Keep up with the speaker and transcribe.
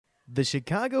The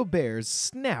Chicago Bears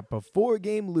snap a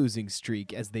four-game losing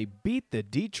streak as they beat the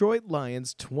Detroit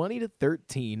Lions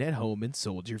 20-13 at home in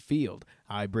Soldier Field.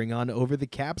 I bring on Over the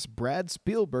Cap's Brad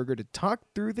Spielberger to talk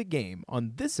through the game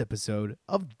on this episode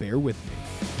of Bear With Me.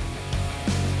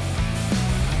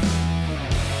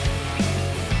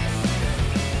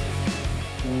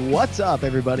 What's up,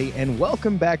 everybody, and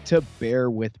welcome back to Bear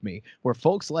With Me, where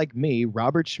folks like me,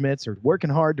 Robert Schmitz, are working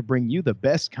hard to bring you the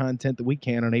best content that we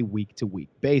can on a week-to-week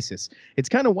basis. It's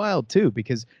kind of wild, too,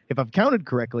 because if I've counted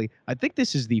correctly, I think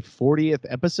this is the 40th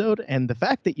episode, and the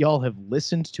fact that y'all have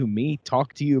listened to me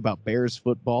talk to you about Bears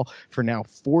football for now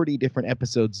 40 different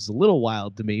episodes is a little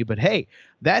wild to me, but hey,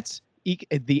 that's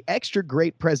the extra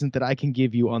great present that I can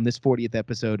give you on this 40th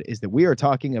episode is that we are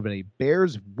talking about a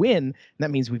Bears win. And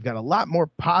that means we've got a lot more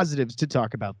positives to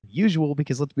talk about than usual,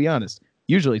 because let's be honest,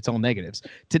 usually it's all negatives.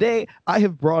 Today, I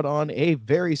have brought on a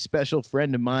very special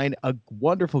friend of mine, a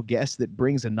wonderful guest that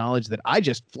brings a knowledge that I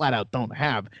just flat out don't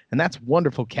have, and that's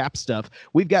wonderful Cap stuff.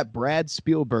 We've got Brad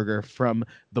Spielberger from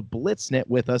the Blitznet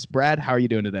with us. Brad, how are you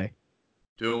doing today?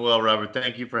 Doing well, Robert.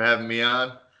 Thank you for having me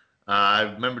on. I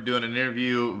remember doing an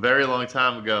interview a very long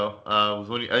time ago. I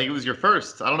think it was your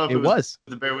first. I don't know if it was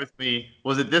to Bear With Me.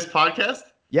 Was it this podcast?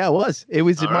 Yeah, it was. It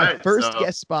was my first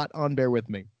guest spot on Bear With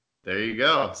Me. There you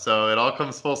go. So it all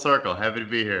comes full circle. Happy to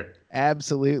be here.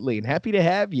 Absolutely, and happy to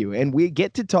have you. And we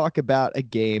get to talk about a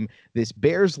game, this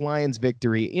Bears-Lions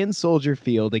victory in Soldier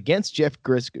Field against Jeff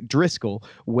Driskel,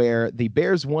 where the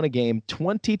Bears won a game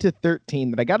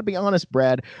 20-13. That I got to be honest,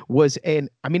 Brad, it was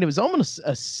almost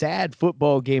a sad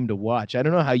football game to watch. I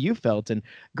don't know how you felt. And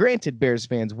granted, Bears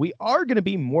fans, we are going to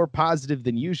be more positive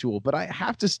than usual, but I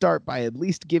have to start by at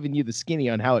least giving you the skinny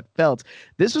on how it felt.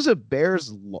 This was a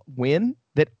Bears win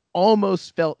that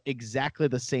almost felt exactly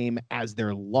the same as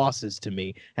their losses to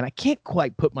me, and I can't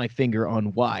quite put my finger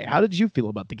on why. How did you feel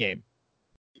about the game?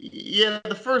 Yeah,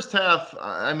 the first half,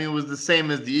 it was the same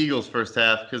as the Eagles' first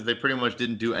half, because they pretty much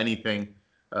didn't do anything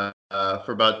for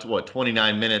about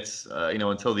 29 minutes,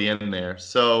 until the end there.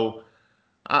 So,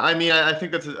 I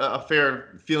think that's a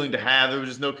fair feeling to have. There was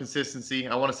just no consistency.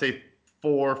 I want to say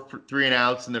 4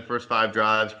 3-and-outs in their first 5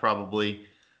 drives, probably.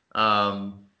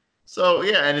 So,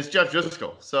 yeah, and it's Jeff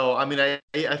Driskel. So, I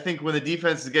think when the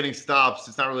defense is getting stops,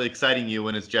 it's not really exciting you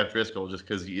when it's Jeff Driskel, just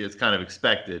because it's kind of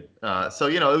expected. It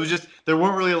was just there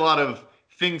weren't really a lot of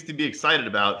things to be excited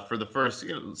about for the first,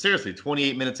 seriously,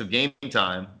 28 minutes of game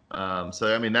time. But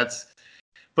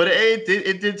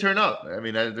it did turn up.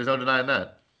 There's no denying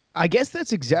that. I guess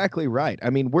that's exactly right.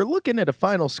 We're looking at a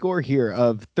final score here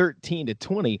of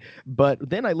 13-20, but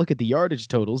then I look at the yardage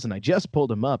totals, and I just pulled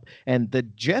them up, and the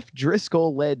Jeff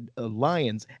Driskel-led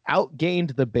Lions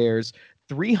outgained the Bears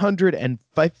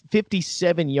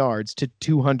 357 yards to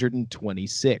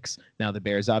 226. Now, the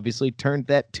Bears obviously turned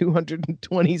that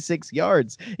 226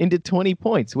 yards into 20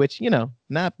 points, which,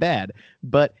 not bad.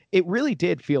 But it really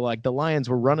did feel like the Lions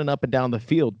were running up and down the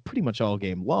field pretty much all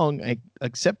game long,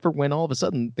 except for when all of a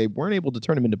sudden they weren't able to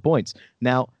turn them into points.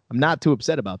 Now, I'm not too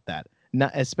upset about that.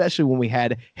 Not, especially when we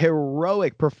had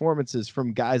heroic performances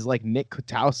from guys like Nick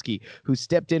Kwiatkowski, who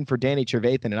stepped in for Danny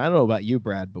Trevathan. And I don't know about you,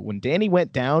 Brad, but when Danny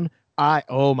went down,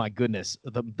 oh my goodness,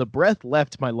 the breath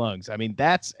left my lungs.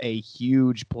 That's a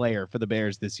huge player for the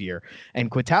Bears this year.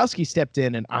 And Kwiatkowski stepped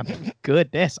in, and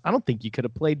goodness, I don't think you could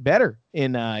have played better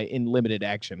in limited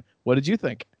action. What did you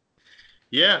think?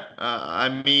 Yeah,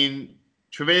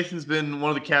 Trevathan's been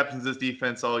one of the captains of this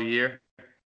defense all year.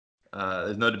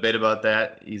 There's no debate about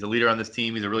that. He's a leader on this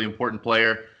team. He's a really important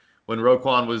player. When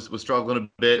Roquan was struggling a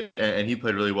bit, and he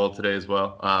played really well today as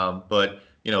well.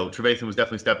 Trevathan was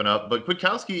definitely stepping up. But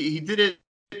Kwiatkowski, he did it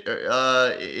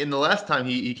in the last time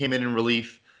he came in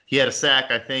relief. He had a sack,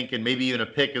 I think, and maybe even a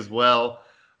pick as well.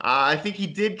 I think he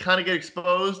did kind of get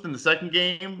exposed in the second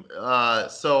game.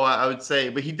 So I would say,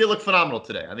 but he did look phenomenal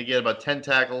today. I think he had about 10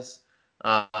 tackles.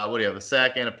 What do you have, a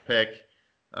sack and a pick?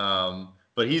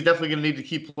 But he's definitely going to need to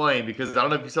keep playing, because I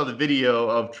don't know if you saw the video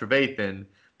of Trevathan,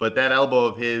 but that elbow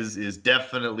of his is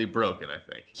definitely broken, I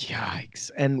think. Yikes.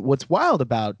 And what's wild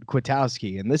about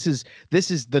Kwiatkowski, and this is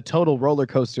the total roller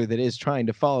coaster that is trying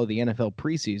to follow the NFL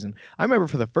preseason. I remember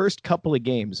for the first couple of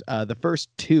games, the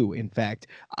first 2, in fact,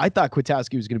 I thought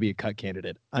Kwiatkowski was going to be a cut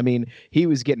candidate. He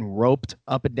was getting roped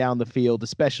up and down the field,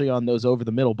 especially on those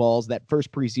over-the-middle balls. That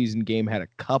first preseason game had a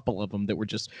couple of them that were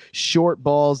just short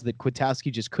balls that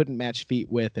Kwiatkowski just couldn't match feet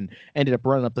with, and ended up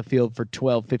running up the field for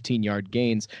 12, 15-yard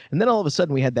gains. And then all of a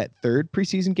sudden we had had that third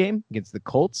preseason game against the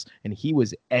Colts, and he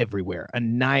was everywhere,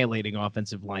 annihilating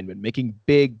offensive linemen, making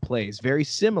big plays, very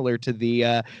similar to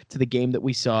the game that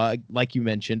we saw, like you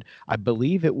mentioned. I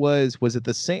believe it was it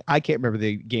the same? I can't remember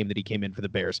the game that he came in for the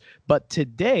Bears. But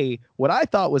today, what I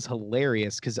thought was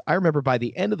hilarious, because I remember by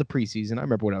the end of the preseason, I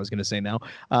remember what I was going to say now.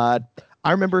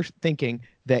 I remember thinking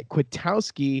that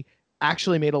Kwiatkowski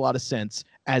actually made a lot of sense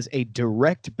as a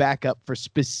direct backup for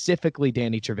specifically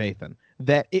Danny Trevathan.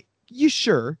 That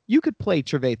you could play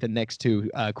Trevathan next to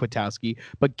Kwiatkowski,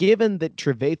 but given that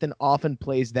Trevathan often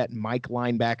plays that Mike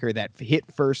linebacker, that hit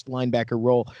first linebacker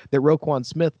role, that Roquan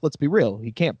Smith, let's be real,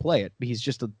 he can't play it. He's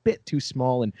just a bit too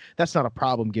small, and that's not a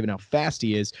problem given how fast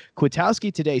he is.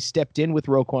 Kwiatkowski today stepped in with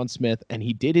Roquan Smith, and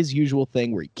he did his usual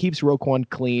thing where he keeps Roquan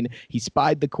clean. He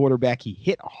spied the quarterback. He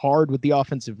hit hard with the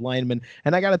offensive lineman,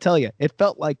 and I got to tell you, it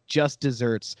felt like just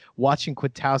desserts watching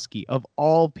Kwiatkowski, of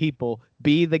all people,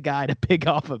 be the guy to pick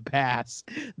off a pass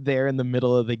there in the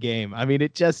middle of the game. I mean,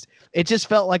 it just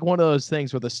felt like one of those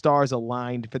things where the stars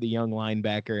aligned for the young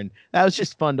linebacker, and that was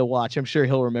just fun to watch. I'm sure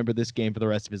he'll remember this game for the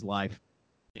rest of his life.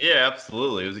 Yeah,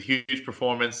 absolutely. It was a huge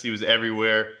performance. He was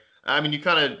everywhere. I mean, you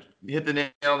kind of hit the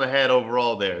nail on the head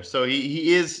overall there. So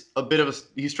he is a bit of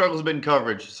he struggles a bit in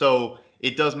coverage. So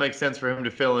it does make sense for him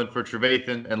to fill in for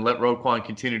Trevathan and let Roquan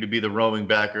continue to be the roaming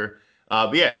backer.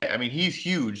 But yeah, I mean, he's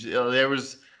huge. There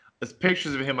was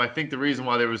pictures of him. I think the reason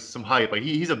why there was some hype, like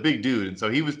he's a big dude, and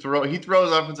so he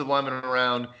throws offensive linemen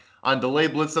around on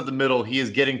delayed blitz up the middle. He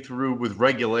is getting through with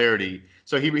regularity.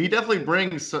 So he definitely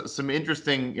brings some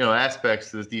interesting aspects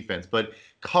to this defense. But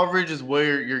coverage is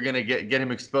where you're gonna get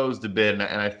him exposed a bit, and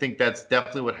I think that's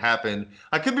definitely what happened.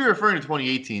 I could be referring to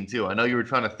 2018 too. I know you were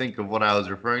trying to think of what I was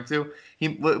referring to.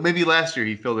 Maybe last year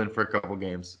he filled in for a couple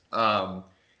games.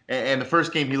 And the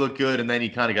first game he looked good, and then he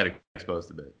kind of got exposed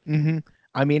a bit. Mm-hmm.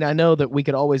 I mean, I know that we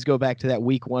could always go back to that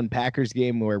Week 1 Packers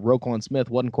game where Roquan Smith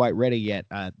wasn't quite ready yet.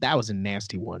 That was a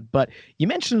nasty one. But you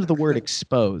mentioned the word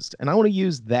exposed, and I want to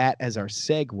use that as our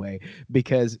segue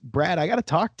because, Brad, I got to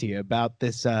talk to you about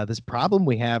this problem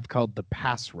we have called the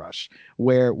pass rush,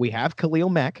 where we have Khalil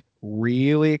Mack,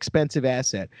 really expensive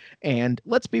asset. And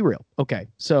let's be real. Okay,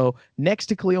 so next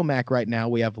to Khalil Mack right now,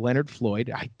 we have Leonard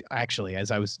Floyd. I actually,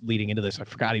 as I was leading into this, I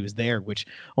forgot he was there, which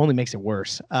only makes it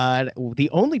worse. The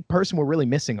only person we're really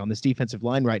missing on this defensive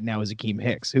line right now is Akeem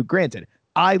Hicks, who, granted,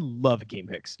 I love Akeem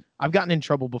Hicks. I've gotten in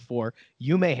trouble before.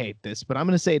 You may hate this, but I'm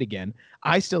going to say it again.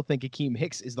 I still think Akeem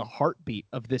Hicks is the heartbeat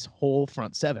of this whole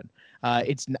front seven.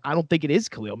 I don't think it is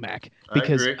Khalil Mack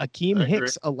because Akeem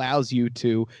Hicks allows you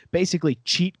to basically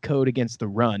cheat code against the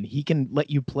run. He can let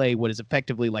you play what is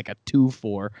effectively like a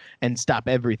 2-4 and stop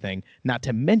everything. Not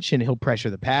to mention he'll pressure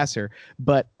the passer,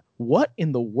 but what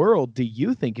in the world do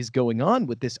you think is going on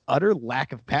with this utter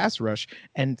lack of pass rush?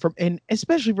 And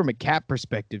especially from a cap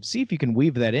perspective, see if you can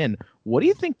weave that in. What do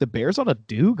you think the Bears ought to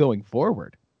do going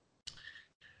forward?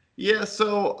 Yeah,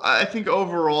 so I think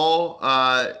overall,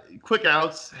 quick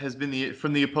outs has been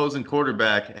from the opposing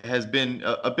quarterback has been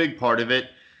a big part of it.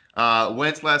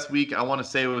 Wentz last week, I want to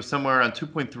say it was somewhere around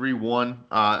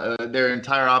 2.31. Their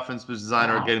entire offense was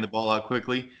designed around getting the ball out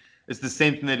quickly. It's the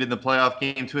same thing they did in the playoff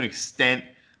game to an extent.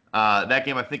 That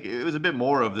game, I think it was a bit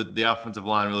more of the offensive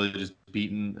line really just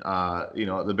beating,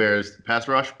 the Bears pass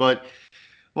rush. But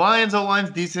Lions O-line's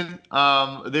decent.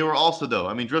 They were also though.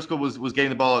 I mean, Driscoll was getting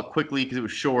the ball out quickly because it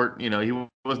was short. He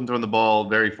wasn't throwing the ball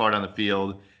very far down the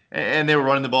field, and they were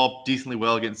running the ball decently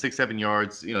well, getting 6-7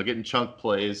 yards. Getting chunk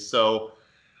plays. So,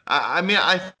 I mean,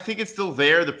 I think it's still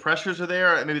there. The pressures are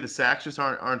there. Maybe the sacks just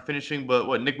aren't finishing.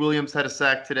 But Nick Williams had a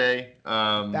sack today.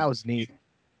 That was neat.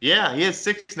 Yeah, he has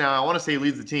 6 now. I want to say he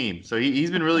leads the team, so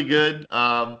he's been really good.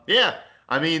 Yeah,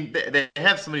 I mean they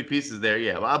have so many pieces there.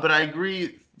 Yeah, but I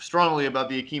agree strongly about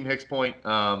the Akeem Hicks point.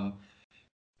 I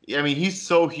mean he's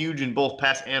so huge in both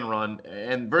pass and run,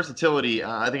 and versatility.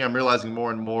 I think I'm realizing more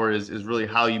and more is really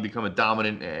how you become a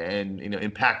dominant and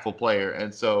impactful player.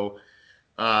 And so,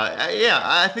 yeah,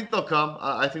 I think they'll come.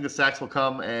 I think the sacks will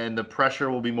come, and the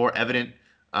pressure will be more evident.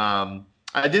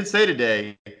 I did say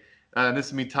today. And this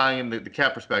is me tying in the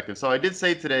cap perspective. So I did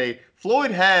say today, Floyd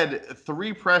had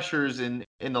 3 pressures in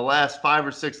the last 5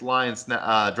 or 6 Lions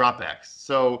dropbacks.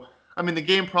 So I mean, the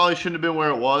game probably shouldn't have been where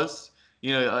it was.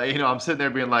 I'm sitting there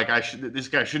being like, this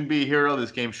guy shouldn't be a hero.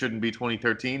 This game shouldn't be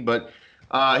 2013. But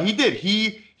he did.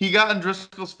 He got in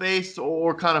Driscoll's face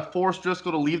or kind of forced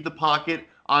Driscoll to leave the pocket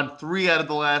on 3 out of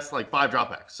the last 5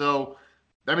 dropbacks. So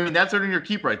I mean, that's earning your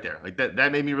keep right there.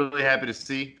 That made me really happy to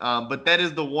see. But that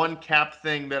is the one cap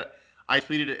thing that I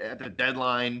tweeted at the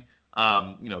deadline.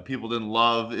 People didn't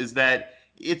love is that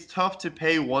it's tough to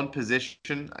pay one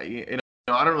position. I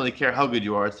don't really care how good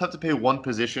you are. It's tough to pay one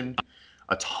position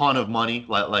a ton of money,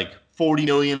 like $40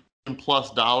 million+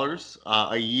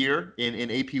 a year in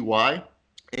APY.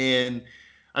 And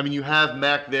I mean, you have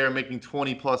Mac there making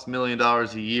 $20+ million a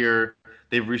year.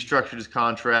 They've restructured his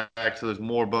contract, so there's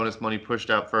more bonus money pushed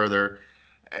out further.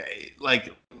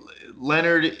 Like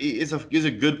Leonard is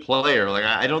a good player. Like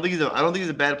I don't think he's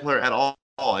a bad player at all.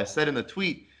 I said in the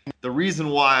tweet, the reason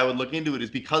why I would look into it is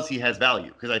because he has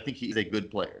value, because I think he's a good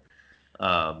player.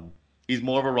 Um, he's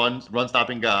more of a run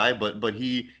stopping guy, but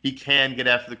he can get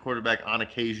after the quarterback on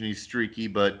occasion. He's streaky,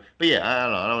 but yeah, I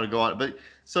don't know. I don't want to go on, but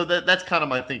so that's kind of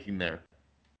my thinking there.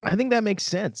 I think that makes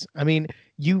sense. I mean,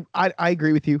 I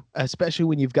agree with you, especially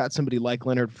when you've got somebody like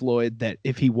Leonard Floyd that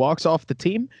if he walks off the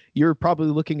team, you're probably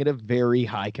looking at a very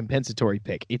high compensatory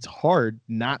pick. It's hard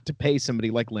not to pay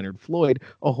somebody like Leonard Floyd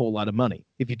a whole lot of money.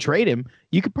 If you trade him,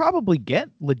 you could probably get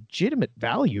legitimate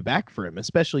value back for him,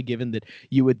 especially given that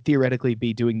you would theoretically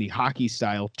be doing the hockey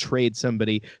style trade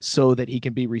somebody so that he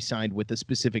can be re-signed with a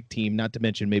specific team, not to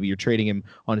mention maybe you're trading him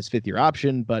on his 5th-year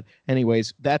option. But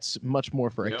anyways, that's much more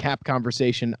for a cap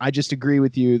conversation. I just agree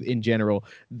with you in general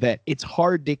that it's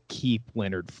hard to keep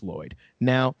Leonard Floyd.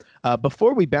 Now,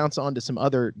 before we bounce on to some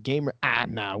other game,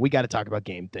 we got to talk about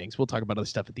game things. We'll talk about other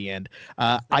stuff at the end.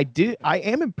 I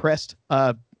am impressed.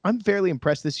 I'm fairly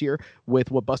impressed this year with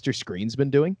what Buster Skrine's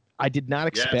been doing. I did not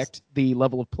expect the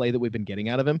level of play that we've been getting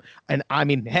out of him. And I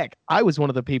mean, heck, I was one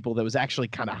of the people that was actually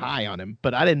kind of high on him,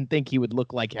 but I didn't think he would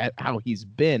look like how he's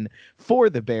been for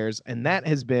the Bears. And that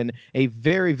has been a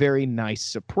very, very nice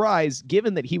surprise,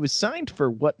 given that he was signed for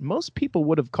what most people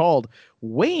would have called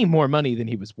way more money than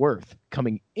he was worth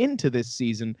coming into this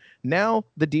season. Now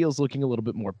the deal's looking a little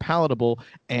bit more palatable.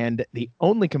 And the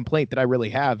only complaint that I really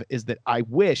have is that I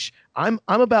wish I'm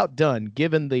about done,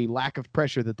 given the lack of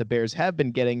pressure that the Bears have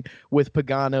been getting with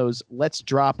Pagano's let's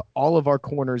drop all of our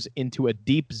corners into a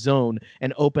deep zone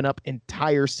and open up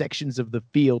entire sections of the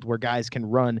field where guys can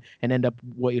run and end up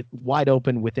wide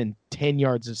open within 10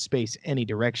 yards of space any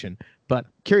direction. But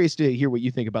curious to hear what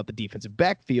you think about the defensive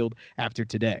backfield after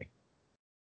today.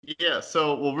 Yeah,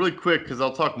 so, well, really quick, because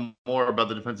I'll talk more about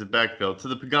the defensive backfield. To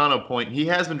the Pagano point, he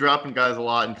has been dropping guys a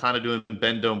lot and kind of doing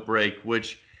bend, don't break,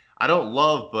 which I don't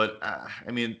love, but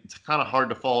I mean, it's kind of hard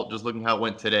to fault just looking how it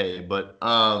went today. But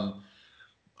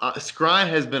Skrine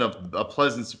has been a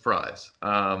pleasant surprise.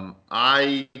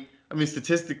 I mean,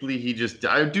 statistically,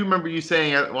 I do remember you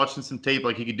saying, watching some tape,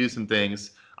 like he could do some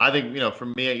things. I think, for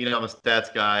me, I'm a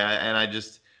stats guy,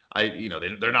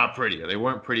 they're not pretty. They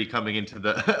weren't pretty coming into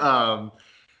the.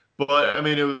 But I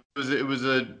mean, it was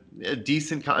a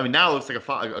decent. I mean, now it looks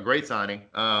like a great signing.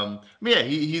 Yeah,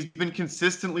 he's been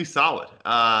consistently solid.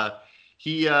 I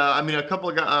mean, a couple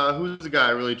of guys. Who's the guy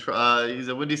I really try? He's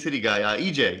a Windy City guy.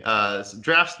 EJ,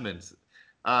 Draftsman.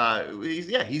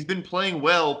 He's been playing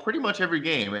well pretty much every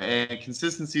game, and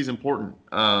consistency is important.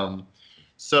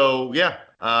 So yeah,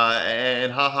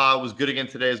 and HaHa was good again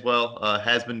today as well.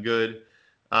 Has been good.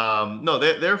 No,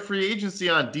 their free agency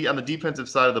on the defensive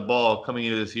side of the ball coming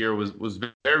into this year was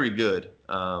very good.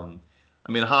 I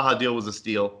mean, HaHa deal was a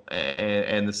steal,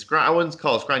 and the Skrine, I wouldn't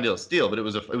call a Skrine deal a steal, but it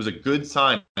was a good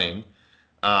signing.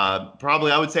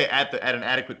 Probably I would say at an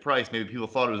adequate price. Maybe people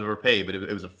thought it was overpaid, but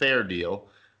it was a fair deal.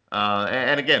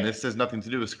 And again, this has nothing to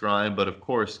do with Skrine, but of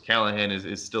course, Callahan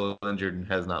is still injured and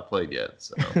has not played yet.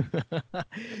 So.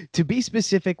 To be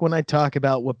specific, when I talk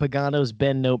about what Pagano's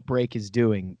bend note break is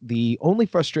doing, the only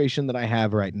frustration that I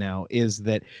have right now is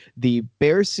that the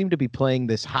Bears seem to be playing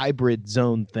this hybrid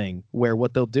zone thing where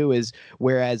what they'll do is,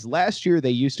 whereas last year they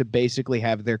used to basically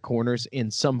have their corners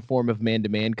in some form of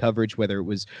man-to-man coverage, whether it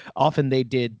was often they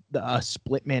did a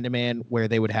split man-to-man where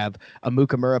they would have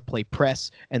Amukamura play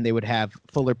press and they would have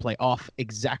Fuller play off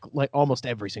exactly like almost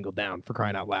every single down, for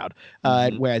crying out loud.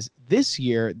 Whereas this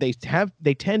year they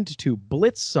tend to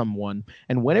blitz someone,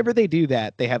 and whenever they do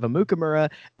that, they have Amukamura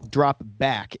drop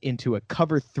back into a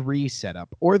cover 3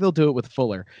 setup, or they'll do it with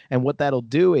Fuller. And what that'll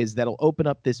do is that'll open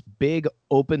up this big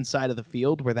open side of the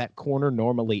field where that corner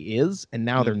normally is, and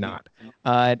now they're not.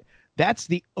 That's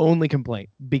the only complaint,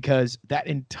 because that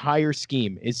entire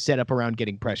scheme is set up around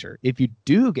getting pressure. If you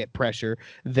do get pressure,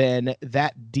 then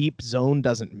that deep zone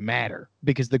doesn't matter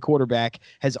because the quarterback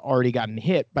has already gotten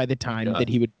hit by the time that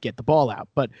he would get the ball out.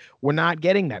 But we're not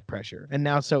getting that pressure. And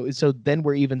now so then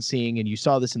we're even seeing, and you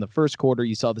saw this in the first quarter,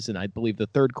 you saw this in, I believe, the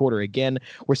third quarter again,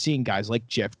 we're seeing guys like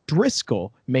Jeff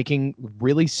Driscoll making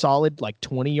really solid, like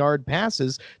 20-yard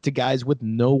passes to guys with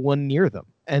no one near them.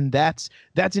 And that's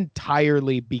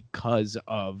entirely because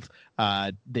of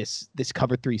this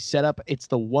cover 3 setup. It's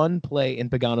the one play in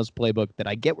Pagano's playbook that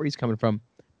I get where he's coming from.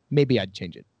 Maybe I'd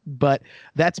change it. But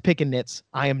that's picking nits.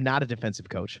 I am not a defensive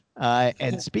coach.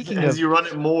 And speaking as you run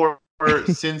it more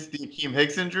since the Akeem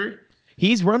Hicks injury?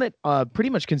 He's run it pretty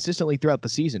much consistently throughout the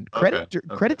season. Okay.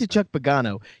 Credit to Chuck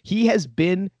Pagano. He has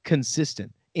been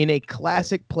consistent in a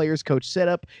classic players coach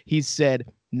setup. He's said,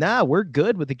 nah, we're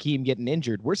good with Akeem getting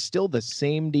injured. We're still the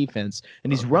same defense,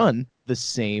 and he's run the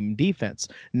same defense.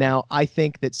 Now, I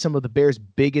think that some of the Bears'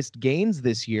 biggest gains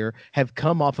this year have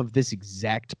come off of this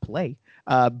exact play.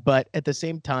 But at the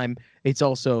same time, it's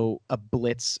also a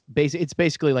blitz. It's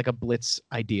basically like a blitz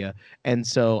idea. And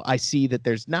so I see that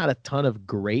there's not a ton of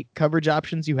great coverage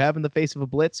options you have in the face of a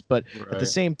blitz. But at the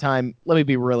same time, let me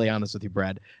be really honest with you,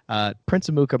 Brad. Prince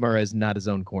Amukamara is not a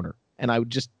zone corner. And I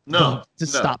would just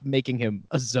stop making him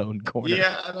a zone corner.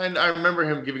 Yeah, and I remember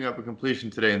him giving up a completion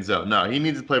today in zone. No, he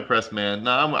needs to play press man.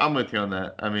 No, I'm with you on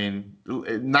that. I mean,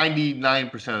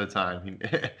 99% of the time.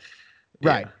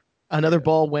 Right. Another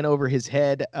ball went over his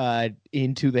head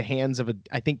into the hands of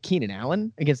I think Keenan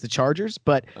Allen against the Chargers.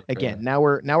 But again, now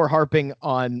we're harping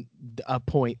on a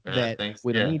point that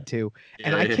we don't need to.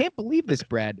 And I can't believe this,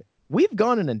 Brad. We've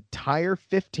gone an entire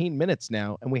 15 minutes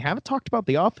now, and we haven't talked about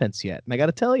the offense yet. And I got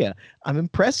to tell you, I'm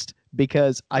impressed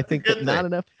because I think that not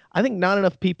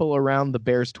enough people around the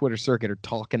Bears Twitter circuit are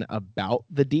talking about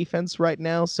the defense right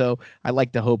now. So I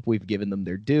like to hope we've given them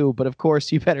their due. But of course,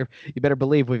 you better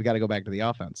believe we've got to go back to the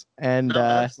offense. And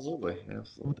absolutely.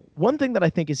 One thing that I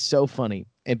think is so funny,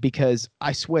 and because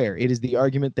I swear it is the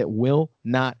argument that will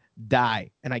not die,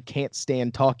 and I can't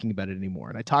stand talking about it anymore.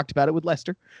 And I talked about it with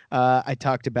Lester. I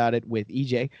talked about it with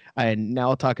EJ, and now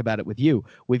I'll talk about it with you.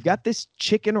 We've got this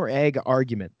chicken or egg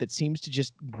argument that seems to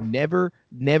just never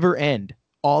end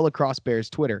all across Bears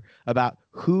Twitter about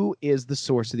who is the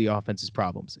source of the offense's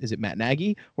problems. Is it Matt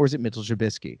Nagy or is it Mitchell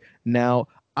Trubisky? Now,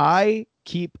 I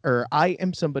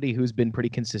am somebody who's been pretty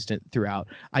consistent throughout.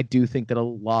 I do think that a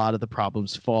lot of the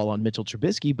problems fall on Mitchell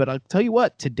Trubisky, but I'll tell you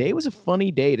what, today was a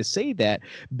funny day to say that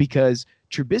because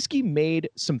Trubisky made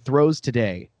some throws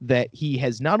today that he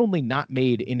has not only not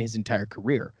made in his entire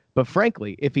career, but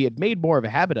frankly, if he had made more of a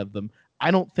habit of them,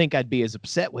 I don't think I'd be as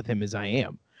upset with him as I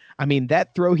am. I mean,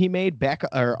 that throw he made back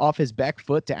or off his back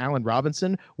foot to Allen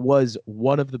Robinson was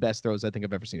one of the best throws I think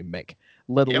I've ever seen him make,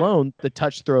 let alone the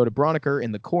touch throw to Broniker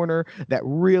in the corner, that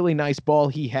really nice ball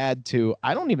he had to,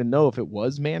 I don't even know if it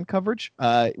was man coverage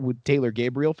with Taylor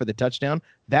Gabriel for the touchdown.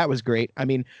 That was great. I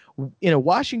mean, in a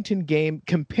Washington game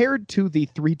compared to the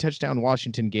 3-touchdown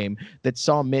Washington game that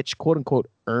saw Mitch, quote unquote,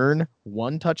 earn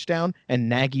 1 touchdown and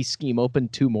Nagy scheme open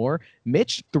 2 more,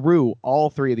 Mitch threw all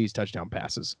 3 of these touchdown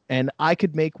passes. And I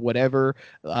could make whatever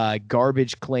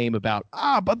garbage claim about,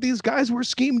 but these guys were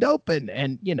schemed open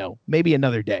and, maybe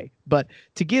another day. But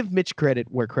to give Mitch credit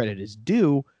where credit is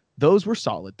due, those were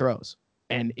solid throws.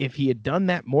 And if he had done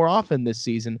that more often this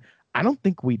season, I don't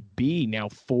think we'd be now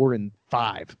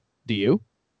 4-5. Do you?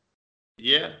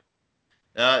 Yeah.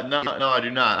 No, I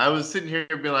do not. I was sitting here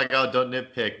being like, "Oh, don't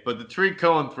nitpick." But the Tariq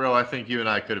Cohen throw, I think you and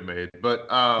I could have made, but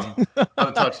on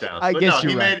a touchdown. I guess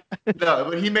you're right.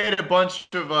 But he made a bunch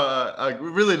of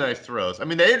really nice throws. I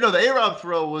mean, the A-Rob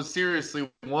throw was seriously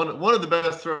one of the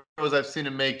best throws I've seen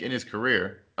him make in his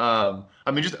career. I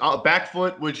mean, just back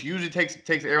foot, which usually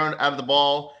takes air out of the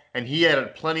ball, and he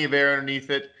had plenty of air underneath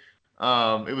it.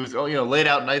 It was laid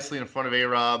out nicely in front of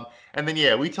A-Rob, and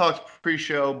then we talked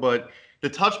pre-show, but the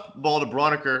touch ball to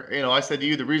Broniker, I said to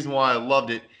you, the reason why I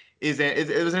loved it is that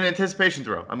it was an anticipation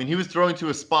throw. I mean, he was throwing to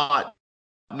a spot,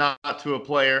 not to a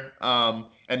player.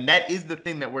 And that is the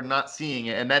thing that we're not seeing.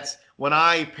 And that's when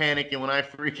I panic and when I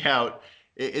freak out,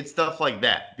 it's stuff like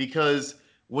that. Because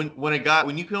when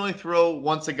you can only throw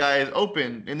once a guy is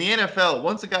open, in the NFL,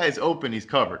 once a guy is open, he's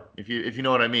covered, if you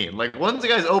know what I mean. Like, once a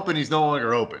guy's open, he's no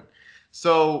longer open.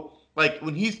 So, like,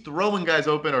 when he's throwing guys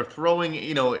open or throwing,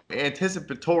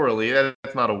 anticipatorily,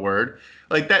 that's not a word.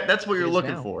 Like, that's what you're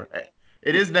looking for.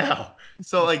 It is now.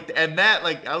 So, like, and that,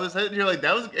 like, I was sitting here like,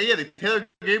 that was, the Taylor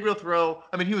Gabriel throw.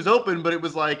 I mean, he was open, but it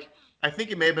was like, I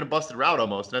think it may have been a busted route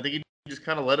almost. And I think he just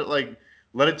kind of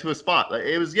let it to a spot. Like,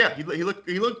 it was,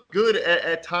 he looked good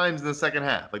at times in the second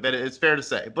half. Like, that, it's fair to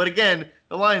say. But again,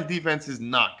 the Lions defense is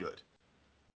not good.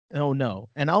 Oh, no.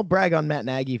 And I'll brag on Matt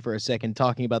Nagy for a second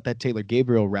talking about that Taylor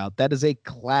Gabriel route. That is a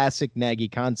classic Nagy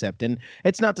concept. And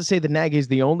it's not to say that Nagy is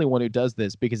the only one who does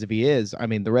this, because if he is, I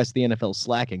mean, the rest of the NFL is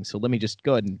slacking. So let me just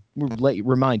go ahead and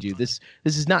remind you, this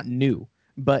is not new.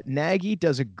 But Nagy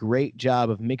does a great job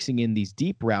of mixing in these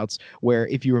deep routes where,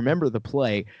 if you remember the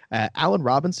play, Allen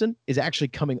Robinson is actually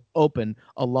coming open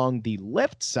along the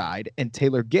left side, and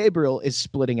Taylor Gabriel is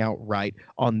splitting out right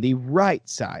on the right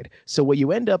side. So what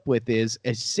you end up with is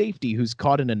a safety who's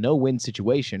caught in a no-win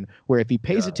situation where if he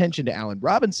pays attention to Allen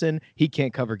Robinson, he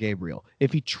can't cover Gabriel.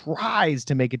 If he tries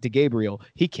to make it to Gabriel,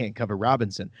 he can't cover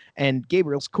Robinson. And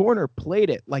Gabriel's corner played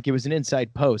it like it was an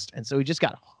inside post, and so he just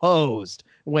got hosed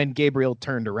when Gabriel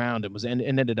turned around and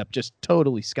ended up just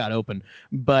totally scot open,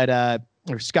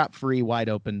 or scot free, wide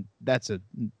open. That's a,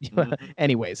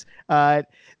 anyways. And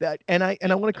I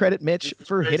want to credit Mitch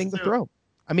for hitting the throw.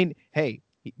 I mean, hey,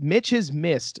 Mitch has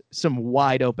missed some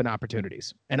wide open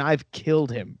opportunities, and I've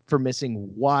killed him for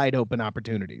missing wide open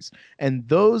opportunities, and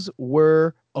those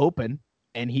were open,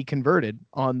 and he converted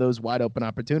on those wide open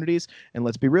opportunities. And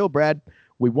let's be real, Brad,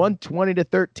 we won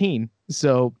 20-13,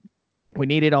 so we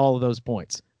needed all of those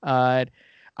points.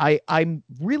 I'm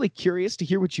really curious to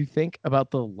hear what you think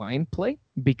about the line play,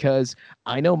 because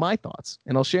I know my thoughts,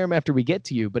 and I'll share them after we get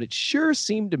to you, but it sure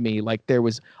seemed to me like there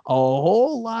was a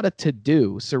whole lot of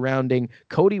to-do surrounding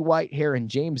Cody Whitehair and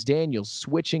James Daniels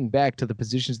switching back to the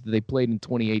positions that they played in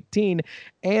 2018,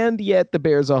 and yet the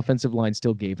Bears' offensive line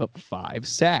still gave up 5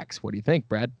 sacks. What do you think,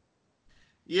 Brad?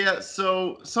 Yeah,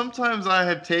 so sometimes I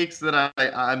have takes that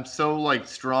I'm so like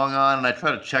strong on, and I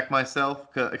try to check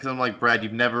myself because I'm like, Brad,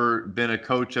 you've never been a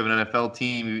coach of an NFL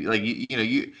team, like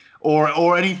you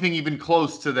or anything even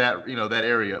close to that, that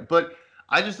area. But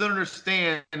I just don't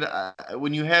understand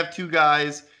when you have two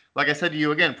guys, like I said to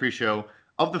you again pre-show,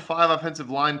 of the 5 offensive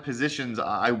line positions,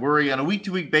 I worry on a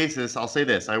week-to-week basis. I'll say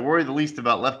this: I worry the least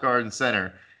about left guard and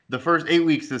center. The first 8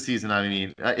 weeks of the season, I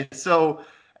mean, so.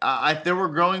 There were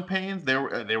growing pains. They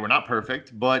were not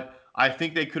perfect, but I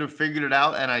think they could have figured it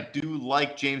out. And I do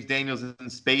like James Daniels in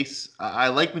space. I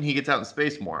like when he gets out in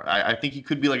space more. I think he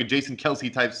could be like a Jason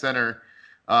Kelce type center.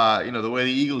 The way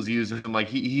the Eagles use him, like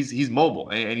he's mobile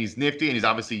and he's nifty and he's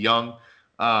obviously young.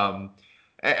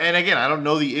 And again, I don't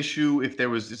know the issue if there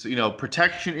was just,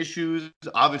 protection issues.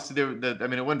 Obviously,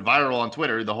 it went viral on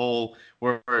Twitter. The whole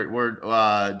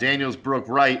where Daniels broke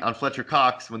right on Fletcher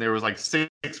Cox when there was like 6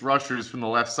 rushers from the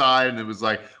left side, and it was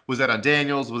like, was that on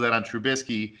Daniels? Was that on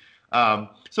Trubisky?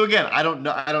 So again, I don't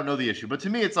know the issue. But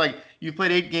to me, it's like you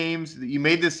played 8 games. You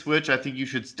made this switch. I think you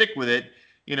should stick with it.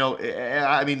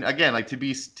 I mean, again, like to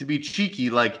be cheeky,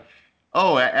 like,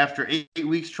 oh, after 8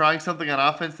 weeks trying something on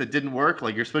offense that didn't work,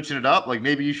 like you're switching it up, like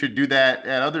maybe you should do that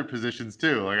at other positions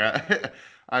too. Like,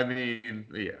 I mean,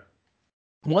 yeah.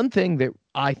 One thing that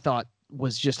I thought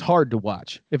was just hard to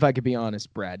watch, if I could be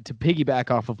honest, Brad, to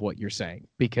piggyback off of what you're saying,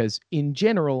 because in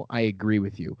general, I agree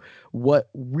with you. What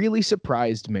really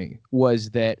surprised me was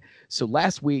that, so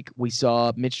last week we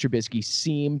saw Mitch Trubisky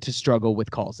seem to struggle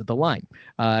with calls at the line.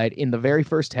 In the very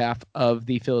first half of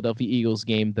the Philadelphia Eagles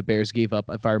game, the Bears gave up,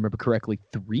 if I remember correctly,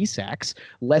 3 sacks.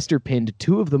 Lester pinned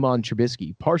 2 of them on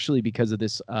Trubisky, partially because of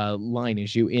this line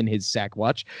issue in his sack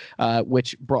watch,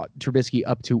 which brought Trubisky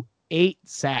up to 8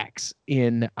 sacks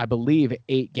in, I believe,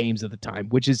 8 games at the time,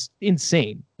 which is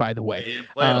insane, by the way. He didn't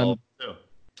play at all,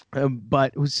 too.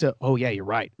 But so, oh yeah, you're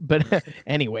right. But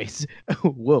anyways,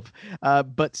 woof.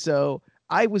 But so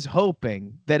I was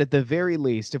hoping that at the very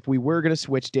least, if we were going to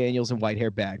switch Daniels and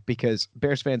Whitehair back, because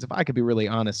Bears fans, if I could be really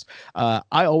honest,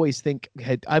 I've always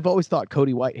thought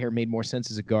Cody Whitehair made more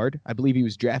sense as a guard. I believe he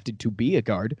was drafted to be a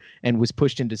guard and was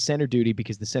pushed into center duty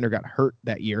because the center got hurt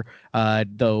that year,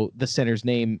 though the center's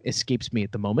name escapes me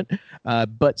at the moment.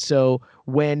 But so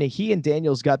when he and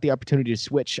Daniels got the opportunity to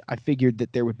switch, I figured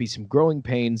that there would be some growing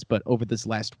pains, but over this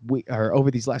last week, or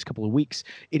over these last couple of weeks,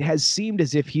 it has seemed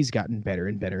as if he's gotten better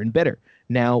and better and better.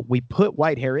 Now, we put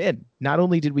Whitehair in. Not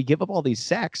only did we give up all these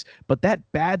sacks, but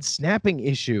that bad snapping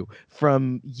issue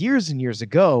from years and years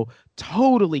ago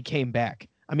totally came back.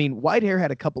 I mean, Whitehair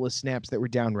had a couple of snaps that were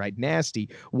downright nasty.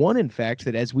 One, in fact,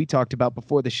 that, as we talked about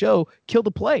before the show, killed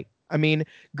a play. I mean,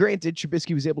 granted,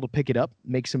 Trubisky was able to pick it up,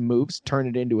 make some moves, turn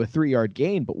it into a 3-yard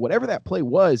gain, but whatever that play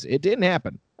was, it didn't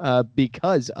happen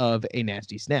because of a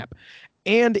nasty snap.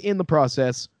 And in the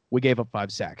process, we gave up 5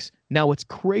 sacks. Now, what's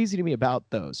crazy to me about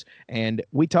those, and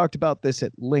we talked about this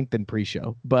at length in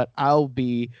pre-show, but I'll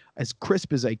be as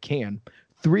crisp as I can.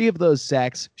 3 of those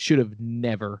sacks should have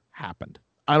never happened.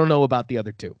 I don't know about the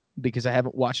other 2 because I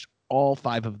haven't watched all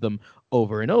 5 of them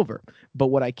over and over. But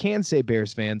what I can say,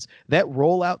 Bears fans, that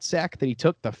rollout sack that he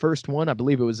took, the first one, I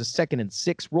believe it was a 2nd and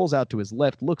 6, rolls out to his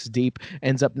left, looks deep,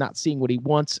 ends up not seeing what he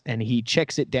wants, and he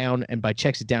checks it down. And by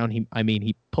checks it down,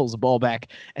 he pulls the ball back,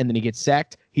 and then he gets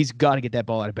sacked. He's got to get that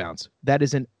ball out of bounds. That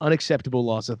is an unacceptable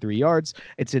loss of 3 yards.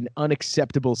 It's an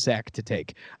unacceptable sack to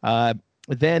take.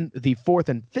 Then the 4th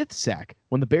and 5th sack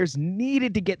when the Bears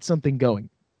needed to get something going.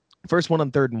 First one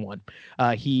on 3rd and 1.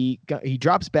 He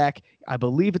drops back. I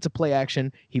believe it's a play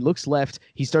action. He looks left.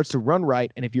 He starts to run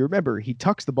right. And if you remember, he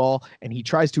tucks the ball and he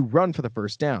tries to run for the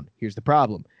first down. Here's the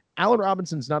problem. Allen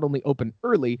Robinson's not only open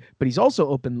early, but he's also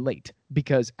open late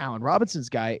because Allen Robinson's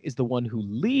guy is the one who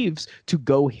leaves to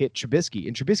go hit Trubisky.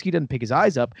 And Trubisky doesn't pick his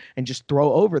eyes up and just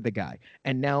throw over the guy.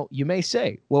 And now you may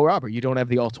say, well, Robert, you don't have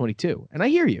the all-22. And I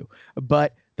hear you.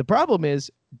 But the problem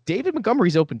is David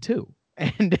Montgomery's open too.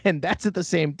 And that's at the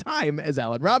same time as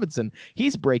Allen Robinson.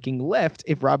 He's breaking left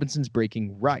if Robinson's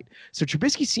breaking right. So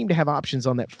Trubisky seemed to have options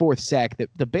on that 4th sack that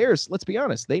the Bears, let's be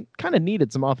honest, they kind of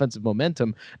needed some offensive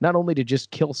momentum, not only to just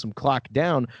kill some clock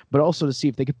down, but also to see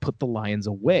if they could put the Lions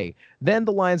away. Then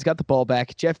the Lions got the ball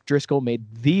back. Jeff Driscoll made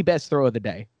the best throw of the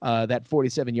day, that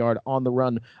 47-yard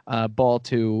on-the-run ball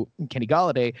to Kenny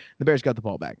Golladay. The Bears got the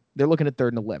ball back. They're looking at 3rd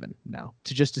and 11 now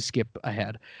to skip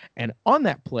ahead. And on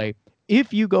that play,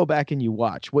 if you go back and you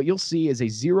watch, what you'll see is a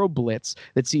zero blitz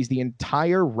that sees the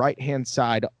entire right-hand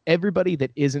side. Everybody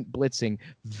that isn't blitzing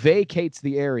vacates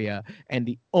the area, and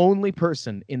the only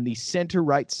person in the center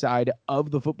right side of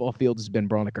the football field is Ben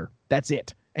Braunecker. That's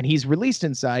it. And he's released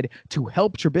inside to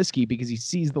help Trubisky because he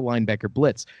sees the linebacker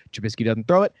blitz. Trubisky doesn't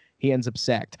throw it. He ends up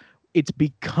sacked. It's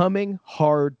becoming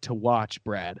hard to watch,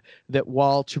 Brad, that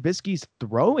while Trubisky's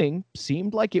throwing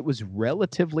seemed like it was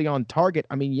relatively on target.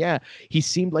 I mean, yeah, he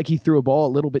seemed like he threw a ball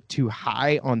a little bit too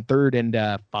high on 3rd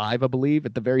and 5, I believe,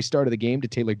 at the very start of the game to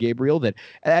Taylor Gabriel.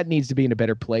 That needs to be in a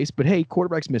better place. But hey,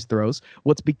 quarterbacks miss throws.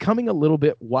 What's becoming a little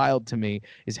bit wild to me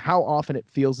is how often it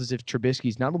feels as if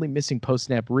Trubisky's not only missing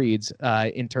post-snap reads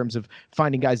in terms of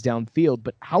finding guys downfield,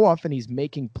 but how often he's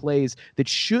making plays that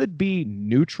should be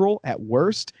neutral at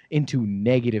worst into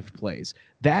negative plays.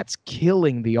 That's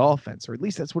killing the offense, or at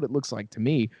least that's what it looks like to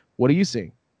me. What are you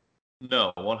seeing?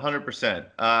 No,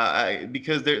 100%.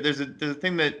 Because there's a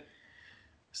thing that,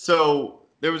 so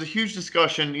there was a huge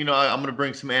discussion. You know, I'm going to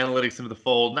bring some analytics into the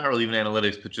fold. Not really even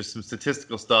analytics, but just some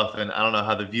statistical stuff. And I don't know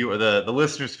how the viewer, the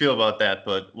listeners feel about that,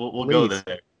 but we'll go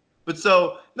there. But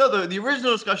so, no, the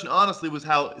original discussion, honestly, was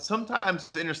how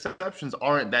sometimes the interceptions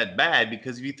aren't that bad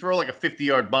because if you throw like a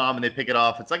 50-yard bomb and they pick it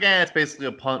off, it's like, it's basically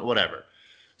a punt, whatever.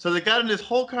 So they got in this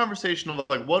whole conversation of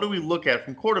like, what do we look at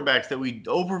from quarterbacks that we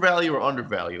overvalue or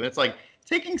undervalue? And it's like,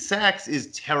 taking sacks is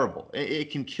terrible.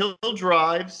 It can kill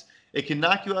drives. It can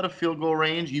knock you out of field goal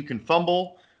range. You can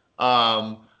fumble.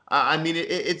 I mean,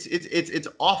 it's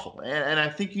awful. And I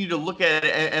think you need to look at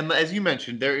it. And as you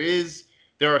mentioned,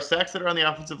 there are sacks that are on the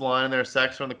offensive line and there are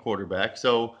sacks that are on the quarterback.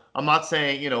 So I'm not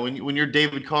saying, you know, when you're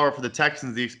David Carr for the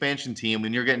Texans, the expansion team,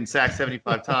 and you're getting sacked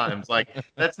 75 times, like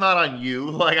that's not on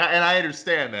you. Like, and I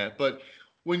understand that. But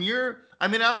when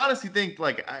I honestly think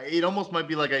like it almost might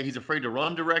be like he's afraid to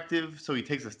run directive. So he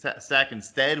takes a sack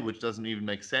instead, which doesn't even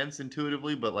make sense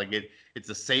intuitively, but like it's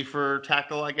a safer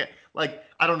tackle. Like,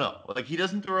 I don't know. Like he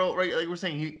doesn't throw, right? Like we're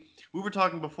saying we were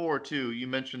talking before, too. You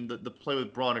mentioned the play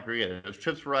with Braunecker. Yeah, those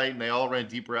trips right, and they all ran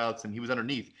deep routes, and he was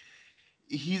underneath.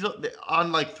 He's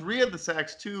on, like, 3 of the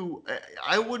sacks, too.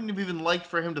 I wouldn't have even liked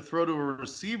for him to throw to a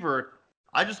receiver.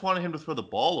 I just wanted him to throw the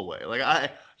ball away.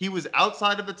 Like, he was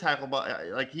outside of the tackle.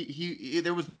 Like,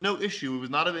 there was no issue. It was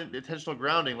not an intentional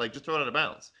grounding. Like, just throw it out of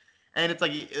bounds. And it's,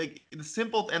 like the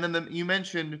simple – and then you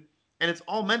mentioned – and it's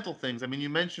all mental things. I mean, you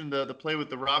mentioned the play with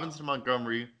the Robinson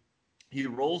Montgomery. He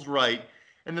rolls right.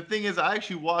 And the thing is, I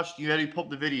actually watched, you had to pull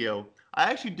up the video. I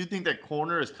actually do think that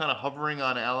corner is kind of hovering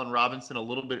on Allen Robinson a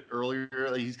little bit earlier.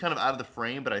 Like he's kind of out of the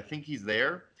frame, but I think he's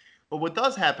there. But what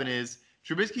does happen is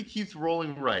Trubisky keeps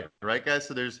rolling right, guys?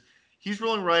 So he's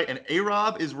rolling right, and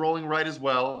A-Rob is rolling right as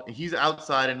well. And he's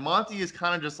outside, and Monty is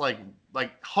kind of just like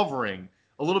hovering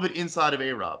a little bit inside of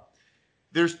A-Rob.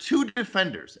 There's 2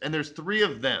 defenders, and there's 3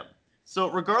 of them. So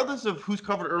regardless of who's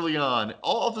covered early on,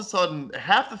 all of a sudden,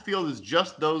 half the field is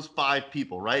just those 5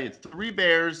 people, right? It's 3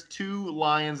 Bears, 2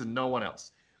 Lions, and no one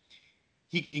else.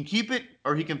 He can keep it,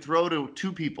 or he can throw to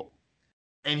 2 people.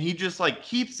 And he just, like,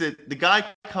 keeps it. A guy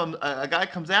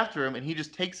comes after him, and he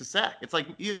just takes a sack. It's like,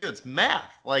 it's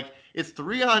math. Like, it's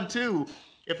 3 on 2.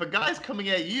 If a guy's coming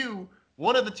at you,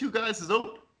 one of the 2 guys is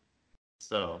open.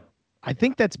 So I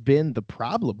think that's been the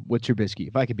problem with Trubisky,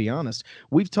 if I could be honest.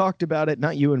 We've talked about it,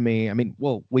 not you and me. I mean,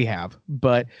 well, we have,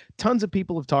 but tons of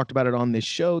people have talked about it on this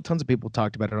show. Tons of people have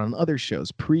talked about it on other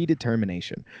shows.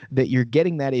 Predetermination, that you're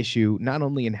getting that issue not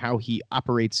only in how he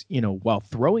operates, you know, while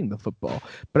throwing the football,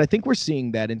 but I think we're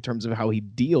seeing that in terms of how he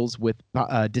deals with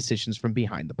decisions from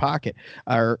behind the pocket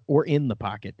or in the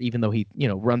pocket, even though he, you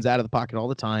know, runs out of the pocket all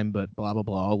the time, but blah, blah,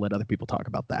 blah. I'll let other people talk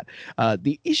about that.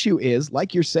 The issue is,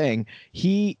 like you're saying,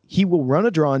 he will run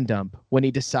a draw and dump when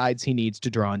he decides he needs to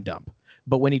draw and dump.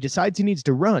 But when he decides he needs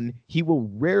to run, he will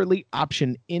rarely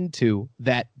option into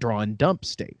that draw and dump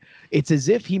state. It's as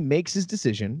if he makes his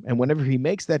decision, and whenever he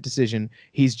makes that decision,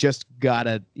 he's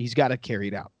gotta carry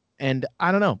it out. And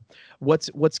I don't know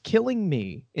what's killing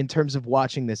me in terms of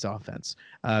watching this offense,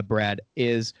 Brad,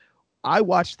 is I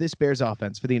watched this Bears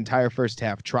offense for the entire first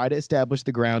half try to establish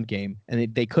the ground game,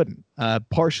 and they couldn't.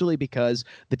 Partially because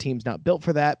the team's not built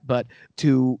for that, but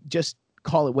to just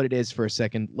call it what it is for a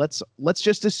second, let's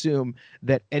just assume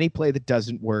that any play that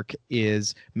doesn't work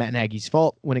is Matt Nagy's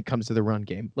fault when it comes to the run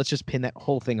game. Let's just pin that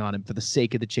whole thing on him for the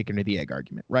sake of the chicken or the egg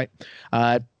argument, right?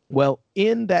 Well,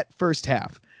 in that first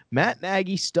half, Matt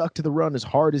Nagy stuck to the run as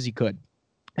hard as he could.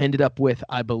 Ended up with,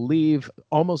 I believe,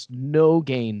 almost no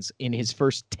gains in his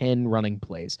first 10 running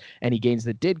plays. Any gains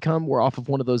that did come were off of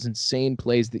one of those insane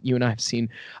plays that you and I have seen,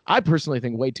 I personally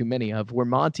think, way too many of, where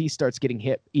Monty starts getting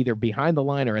hit either behind the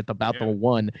line or at about the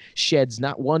one, sheds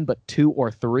not one but 2 or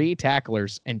 3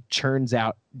 tacklers, and churns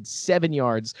out 7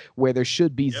 yards where there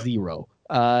should be 0.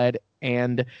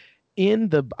 And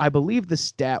I believe the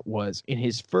stat was in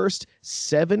his first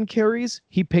 7 carries,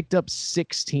 he picked up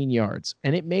 16 yards,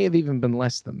 and it may have even been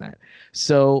less than that.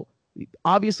 So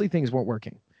obviously things weren't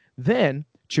working. Then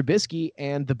Trubisky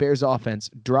and the Bears offense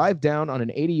drive down on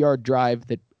an 80-yard drive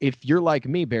that, if you're like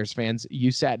me, Bears fans, you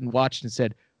sat and watched and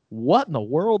said, what in the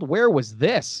world? Where was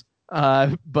this?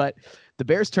 But the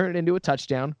Bears turn it into a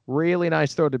touchdown. Really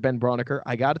nice throw to Ben Braunecker.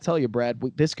 I got to tell you, Brad,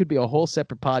 this could be a whole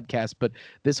separate podcast, but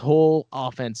this whole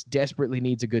offense desperately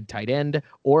needs a good tight end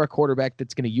or a quarterback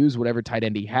that's going to use whatever tight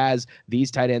end he has. These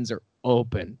tight ends are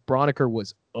open. Braunecker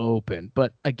was open.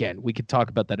 But again, we could talk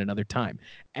about that another time.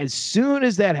 As soon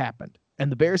as that happened,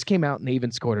 and the Bears came out and they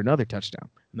even scored another touchdown.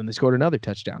 And then they scored another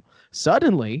touchdown.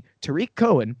 Suddenly, Tariq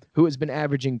Cohen, who has been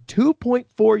averaging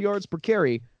 2.4 yards per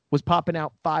carry, was popping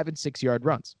out 5 and 6 yard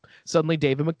runs. Suddenly,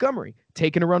 David Montgomery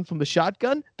taking a run from the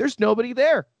shotgun. There's nobody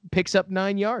there. Picks up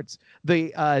 9 yards.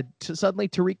 Suddenly,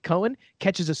 Tariq Cohen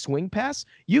catches a swing pass.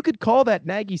 You could call that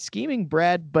Nagy scheming,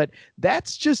 Brad, but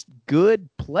that's just good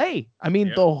play. I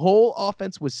mean, the whole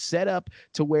offense was set up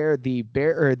to where the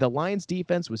Lions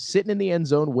defense was sitting in the end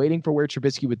zone waiting for where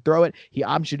Trubisky would throw it. He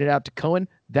optioned it out to Cohen.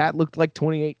 That looked like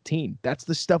 2018. That's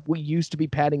the stuff we used to be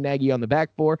patting Nagy on the back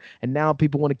for, and now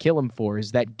people want to kill him for,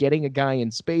 is that getting a guy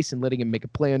in space and letting him make a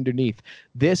play underneath.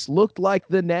 This looked like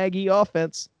the Nagy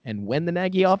offense, and when the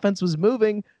Nagy offense was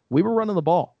moving, we were running the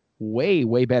ball way,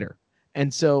 way better.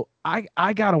 And so I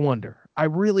got to wonder, I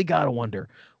really got to wonder,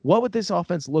 what would this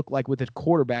offense look like with a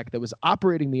quarterback that was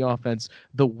operating the offense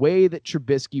the way that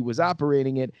Trubisky was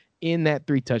operating it in that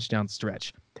 3-touchdown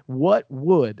stretch? What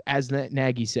would, as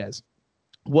Nagy says,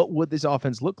 what would this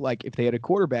offense look like if they had a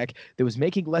quarterback that was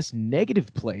making less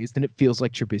negative plays than it feels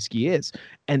like Trubisky is?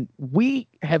 And we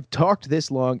have talked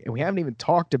this long, and we haven't even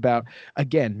talked about,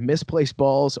 again, misplaced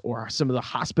balls or some of the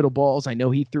hospital balls. I know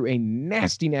he threw a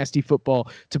nasty, nasty football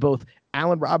to both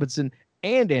Allen Robinson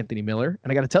and Anthony Miller.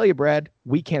 And I got to tell you, Brad,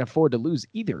 we can't afford to lose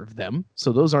either of them.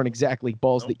 So those aren't exactly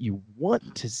balls that you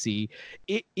want to see.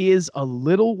 It is a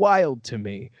little wild to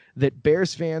me that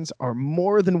Bears fans are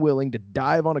more than willing to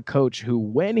dive on a coach who,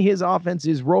 when his offense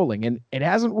is rolling, and it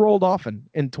hasn't rolled often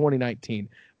in 2019,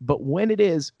 but when it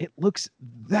is, it looks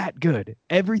that good.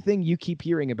 Everything you keep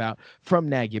hearing about from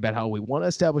Nagy about how we want to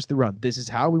establish the run, this is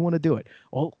how we want to do it.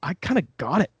 Well, I kind of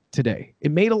got it today.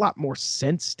 It made a lot more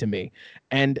sense to me.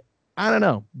 And I don't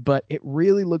know, but it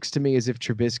really looks to me as if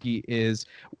Trubisky is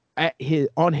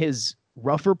on his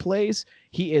rougher plays.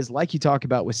 He is, like you talk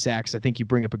about with sacks. I think you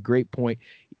bring up a great point.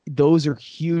 Those are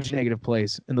huge negative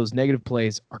plays, and those negative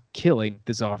plays are killing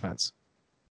this offense.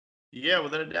 Yeah,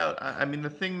 without a doubt. I mean, the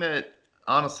thing that,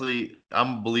 honestly,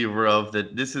 I'm a believer of,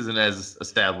 that this isn't as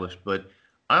established, but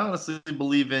I honestly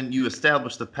believe in you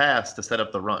establish the pass to set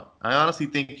up the run. I honestly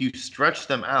think you stretch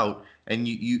them out and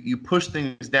you push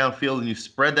things downfield and you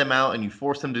spread them out and you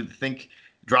force them to think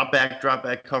drop back,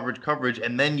 coverage,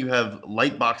 and then you have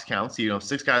light box counts,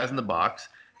 6 guys in the box,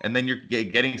 and then you're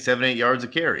getting 7-8 yards a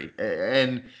carry.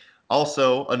 And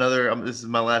also another, this is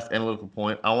my last analytical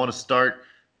point, I want to start.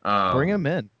 Bring him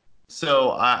in.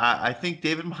 So I think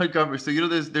David Montgomery. So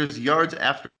there's yards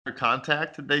after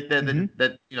contact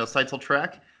that sites will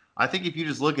track. I think if you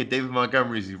just look at David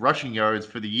Montgomery's rushing yards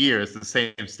for the year, it's the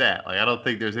same stat. Like, I don't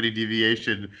think there's any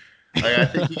deviation. Like, I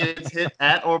think he gets hit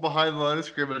at or behind the line of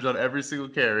scrimmage on every single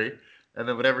carry, and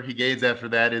then whatever he gains after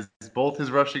that is both his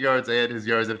rushing yards and his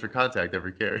yards after contact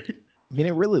every carry. I mean,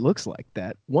 it really looks like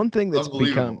that. One thing that's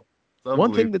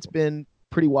been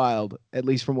pretty wild, at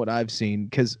least from what I've seen,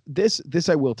 because this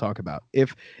I will talk about.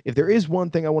 If there is one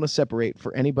thing I want to separate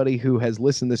for anybody who has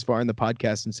listened this far in the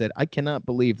podcast and said, I cannot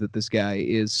believe that this guy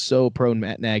is so pro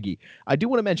Matt Nagy, I do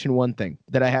want to mention one thing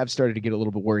that I have started to get a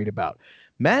little bit worried about.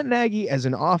 Matt Nagy as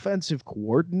an offensive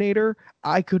coordinator,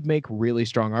 I could make really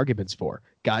strong arguments for.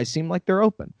 Guys seem like they're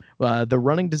open. The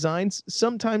running designs,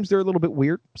 sometimes they're a little bit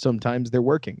weird. Sometimes they're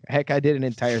working. Heck, I did an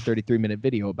entire 33-minute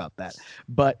video about that.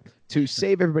 But to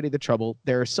save everybody the trouble,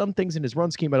 there are some things in his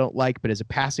run scheme I don't like, but as a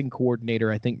passing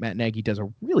coordinator, I think Matt Nagy does a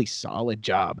really solid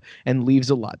job and leaves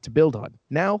a lot to build on.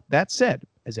 Now, that said,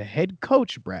 as a head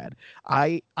coach, Brad,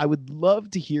 I would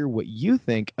love to hear what you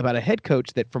think about a head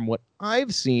coach that, from what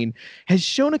I've seen, has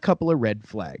shown a couple of red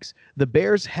flags. The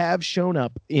Bears have shown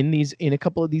up in a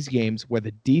couple of these games where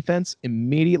the defense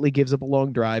immediately gives up a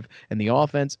long drive and the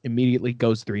offense immediately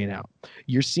goes 3 and out.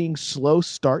 You're seeing slow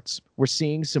starts. We're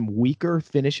seeing some weaker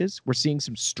finishes. We're seeing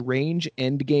some strange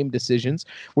end game decisions.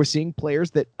 We're seeing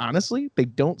players that, honestly, they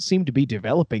don't seem to be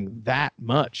developing that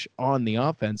much on the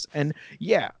offense. And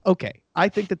yeah, okay, I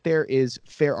think that there is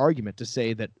fair argument to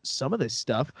say that some of this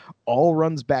stuff all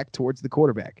runs back towards the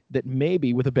quarterback, that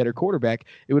maybe with a better quarterback,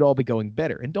 it would all be going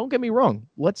better. And don't get me wrong,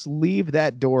 let's leave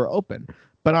that door open.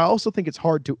 But I also think it's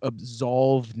hard to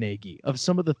absolve Nagy of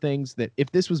some of the things that,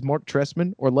 if this was Mark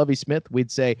Trestman or Lovie Smith,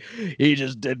 we'd say he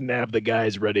just didn't have the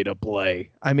guys ready to play.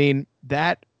 I mean,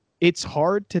 that it's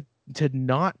hard to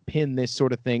not pin this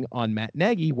sort of thing on Matt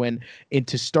Nagy when, and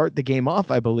to start the game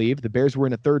off, I believe the Bears were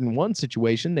in a 3rd and 1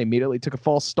 situation. They immediately took a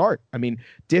false start. I mean,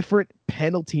 different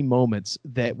penalty moments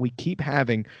that we keep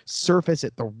having surface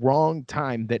at the wrong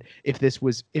time, that if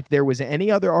there was any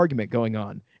other argument going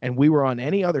on and we were on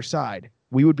any other side,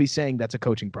 we would be saying that's a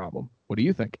coaching problem. What do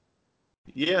you think?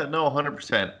 Yeah, no,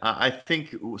 100%. I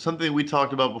think something we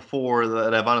talked about before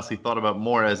that I've honestly thought about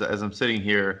more as I'm sitting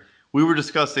here, we were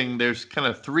discussing there's kind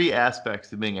of 3 aspects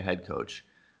to being a head coach.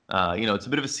 It's a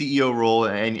bit of a CEO role,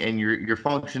 and your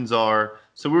functions are.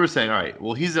 So we were saying, all right,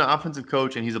 well, he's an offensive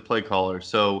coach and he's a play caller.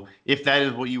 So if that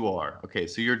is what you are, okay,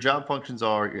 so your job functions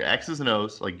are your X's and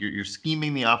O's, like you're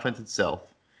scheming the offense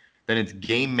itself. Then it's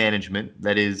game management,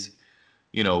 that is,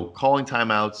 calling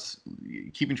timeouts,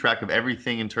 keeping track of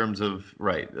everything in terms of,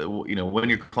 right, when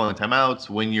you're calling timeouts,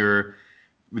 when you're,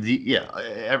 I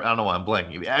don't know why I'm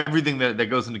blanking. Everything that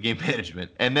goes into game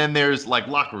management. And then there's like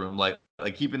locker room, like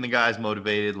keeping the guys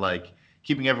motivated, like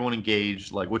keeping everyone engaged,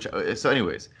 so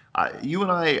anyways, you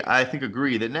and I think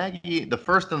agree that Nagy, the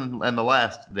first and the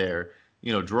last there,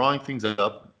 drawing things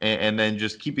up and then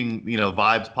just keeping,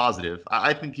 vibes positive.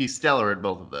 I think he's stellar at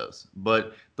both of those.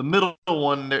 But the middle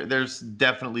one, there's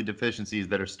definitely deficiencies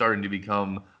that are starting to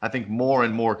become, I think, more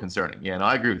and more concerning. Yeah, no,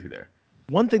 I agree with you there.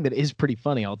 One thing that is pretty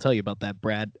funny, I'll tell you about that,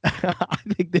 Brad. I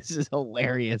think this is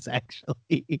hilarious,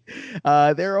 actually.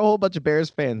 There are a whole bunch of Bears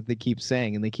fans that keep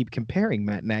saying, and they keep comparing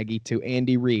Matt Nagy to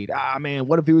Andy Reid. Ah, man,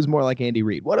 what if he was more like Andy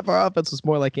Reid? What if our offense was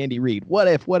more like Andy Reid? What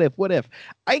if?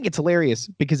 I think it's hilarious,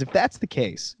 because if that's the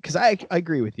case, because I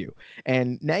agree with you,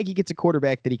 and Nagy gets a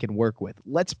quarterback that he can work with.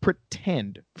 Let's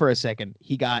pretend for a second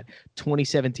he got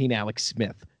 2017 Alex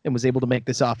Smith and was able to make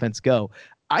this offense go.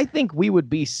 I think we would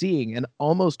be seeing an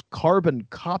almost carbon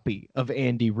copy of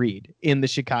Andy Reid in the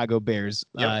Chicago Bears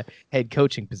head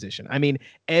coaching position. I mean,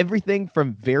 everything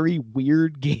from very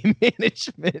weird game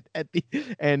management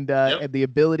and the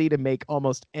ability to make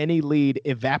almost any lead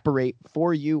evaporate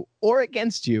for you or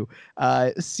against you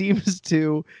seems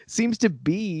to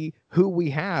be who we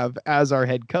have as our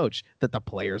head coach. That the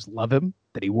players love him,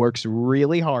 that he works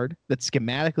really hard, that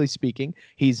schematically speaking,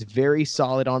 he's very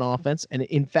solid on offense, and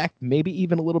in fact, maybe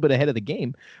even a little bit ahead of the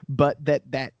game, but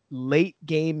that late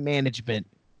game management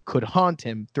could haunt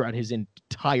him throughout his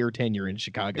entire tenure in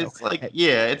Chicago. It's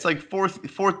like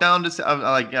fourth down.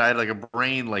 I had like a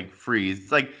brain freeze.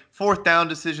 It's like fourth down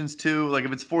decisions too. Like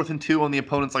if it's 4th and 2 on the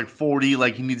opponent's 40,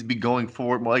 like he needs to be going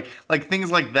for it. Like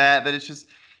things like that. That it's just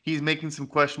he's making some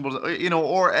questionable,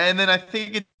 and then I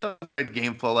think it's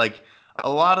game flow. Like a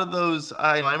lot of those,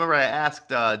 I remember I asked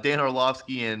Dan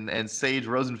Orlovsky and Sage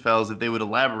Rosenfels if they would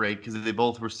elaborate, because they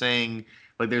both were saying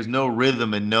there's no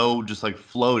rhythm and no just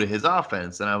flow to his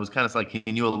offense, and I was kind of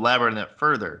can you elaborate on that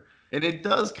further? And it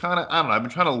does kind of, I don't know. I've been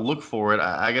trying to look for it.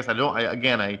 I guess I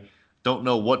don't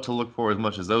know what to look for as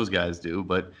much as those guys do,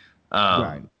 but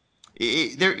right.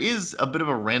 There is a bit of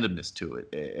a randomness to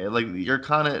it.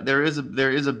 There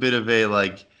is a bit of a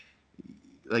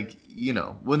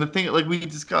when the thing, like we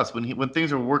discussed, when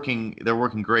things are working, they're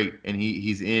working great and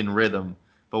he's in rhythm.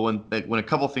 But when a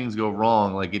couple things go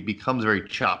wrong, it becomes very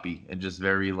choppy and just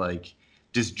very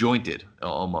disjointed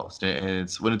almost. And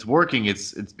it's when it's working,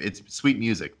 it's sweet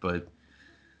music, but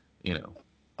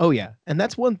Oh yeah, and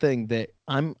that's one thing that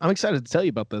I'm excited to tell you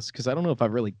about this because I don't know if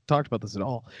I've really talked about this at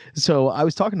all. So I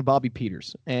was talking to Bobby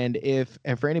Peters, and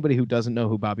for anybody who doesn't know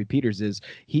who Bobby Peters is,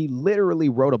 he literally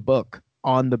wrote a book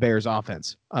on the Bears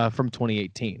offense from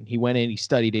 2018. He went in, he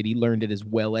studied it, he learned it as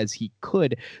well as he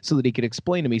could so that he could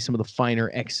explain to me some of the finer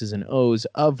X's and O's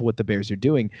of what the Bears are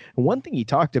doing. And one thing he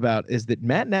talked about is that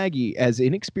Matt Nagy, as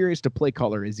inexperienced a play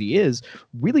caller as he is,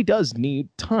 really does need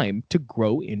time to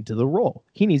grow into the role.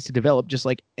 He needs to develop just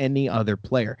like any other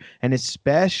player. And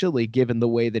especially given the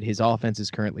way that his offense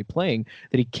is currently playing,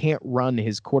 that he can't run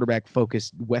his quarterback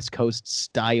focused West Coast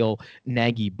style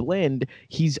Nagy blend,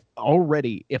 he's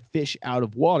already a fish out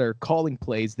of water calling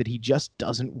plays that he just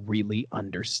doesn't really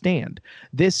understand.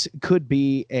 This could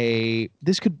be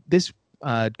this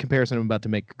comparison I'm about to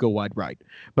make go wide right.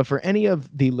 But for any of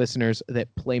the listeners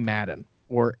that play Madden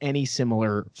or any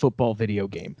similar football video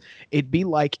game, it'd be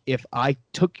like if I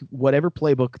took whatever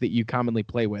playbook that you commonly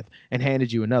play with and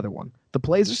handed you another one. The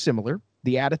plays are similar.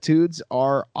 The attitudes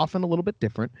are often a little bit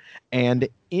different. And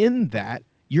in that,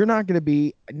 you're not going to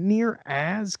be near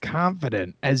as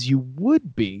confident as you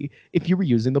would be if you were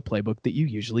using the playbook that you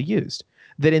usually used.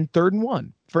 That in 3rd and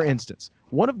 1, for instance,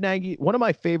 one of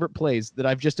my favorite plays that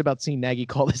I've just about seen Nagy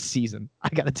call this season, I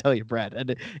got to tell you, Brad,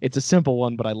 and it's a simple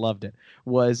one, but I loved it,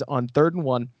 was on 3rd and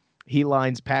 1, he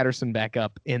lines Patterson back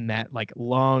up in that like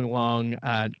long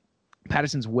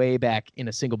Patterson's way back in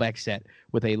a single back set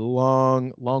with a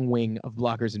long wing of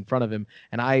blockers in front of him.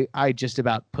 And I just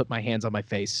about put my hands on my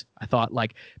face. I thought,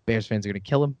 like, Bears fans are going to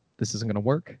kill him. This isn't going to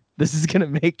work. This is going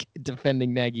to make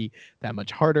defending Nagy that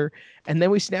much harder. And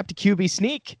then we snapped a QB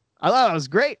sneak. I thought that was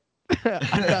great. I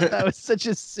thought that was such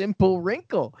a simple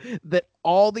wrinkle that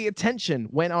all the attention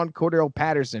went on Cordero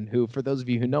Patterson, who, for those of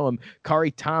you who know him,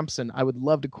 Kari Thompson, I would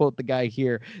love to quote the guy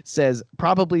here, says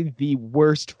probably the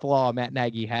worst flaw Matt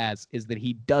Nagy has is that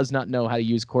he does not know how to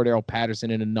use Cordero Patterson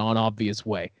in a non-obvious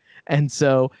way. And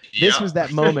so this was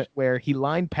that moment where he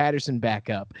lined Patterson back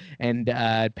up, and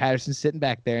Patterson's sitting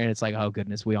back there, and it's like, oh,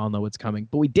 goodness, we all know what's coming.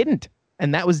 But we didn't,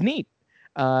 and that was neat.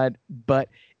 But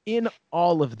in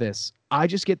all of this, I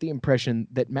just get the impression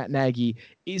that Matt Nagy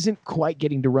isn't quite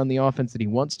getting to run the offense that he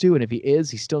wants to, and if he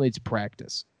is, he still needs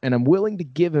practice. And I'm willing to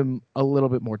give him a little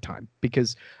bit more time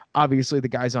because obviously the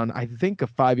guy's on, I think, a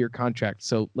 5-year contract.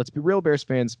 So let's be real, Bears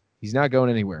fans, he's not going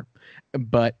anywhere.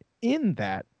 But in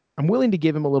that, I'm willing to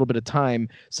give him a little bit of time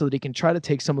so that he can try to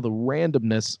take some of the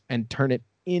randomness and turn it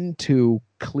into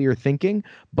clear thinking,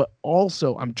 but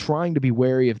also I'm trying to be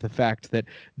wary of the fact that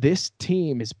this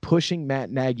team is pushing Matt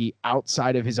Nagy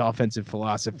outside of his offensive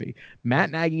philosophy.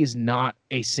 Matt Nagy is not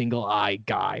a single eye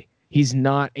guy. He's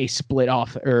not a split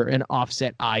off or an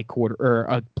offset eye quarter or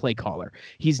a play caller.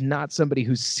 He's not somebody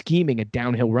who's scheming a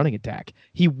downhill running attack.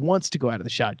 He wants to go out of the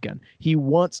shotgun. He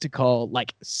wants to call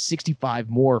like 65%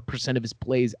 more of his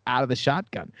plays out of the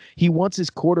shotgun. He wants his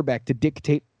quarterback to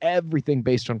dictate everything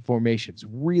based on formations.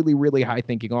 Really, really high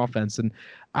thinking offense. And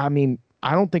I mean,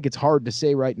 I don't think it's hard to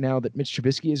say right now that Mitch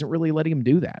Trubisky isn't really letting him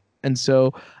do that. And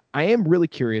so I am really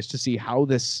curious to see how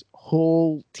this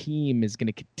whole team is going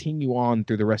to continue on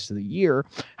through the rest of the year,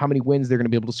 how many wins they're going to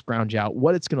be able to scrounge out,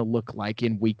 what it's going to look like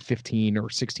in week 15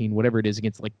 or 16, whatever it is,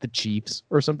 against like the Chiefs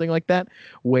or something like that,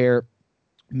 where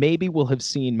maybe we'll have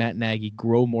seen Matt Nagy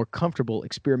grow more comfortable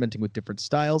experimenting with different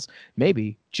styles.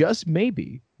 Maybe, just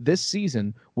maybe, this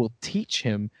season will teach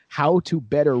him how to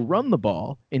better run the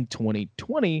ball in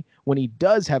 2020 when he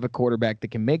does have a quarterback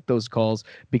that can make those calls.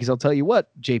 Because I'll tell you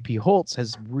what, J.P. Holtz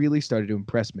has really started to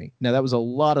impress me. Now, that was a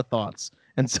lot of thoughts.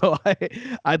 And so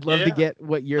I'd love to get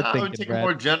what you're thinking, I would take Brad. a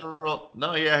more general.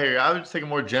 No, yeah, here. I would just take a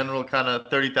more general kind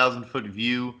of 30,000-foot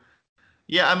view.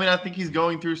 Yeah, I mean, I think he's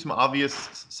going through some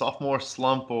obvious sophomore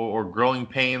slump or growing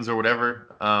pains or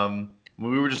whatever.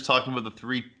 We were just talking about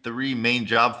the three main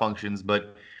job functions,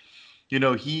 but you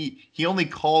know, he only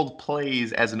called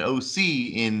plays as an OC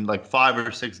in like 5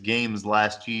 or 6 games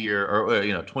last year, or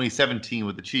 2017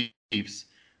 with the Chiefs,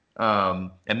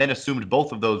 and then assumed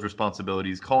both of those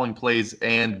responsibilities, calling plays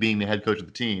and being the head coach of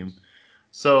the team.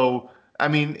 So, I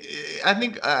mean, I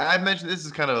think I mentioned this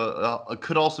is kind of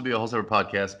could also be a whole separate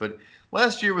podcast, but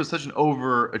last year was such an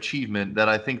overachievement that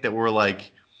I think that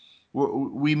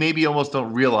we maybe almost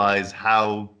don't realize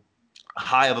how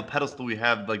high of a pedestal we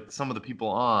have like some of the people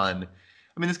on.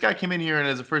 I mean, this guy came in here and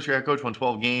as a first-year head coach won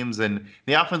 12 games, and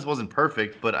the offense wasn't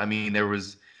perfect, but I mean, there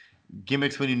was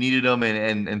gimmicks when you needed them,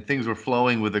 and things were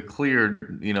flowing with a clear,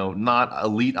 not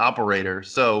elite operator.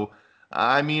 So,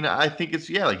 I mean, I think it's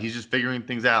like he's just figuring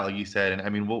things out, like you said, and I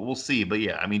mean, we'll see, but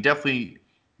yeah, I mean, definitely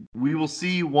we will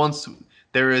see once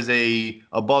there is a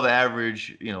above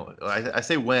average, I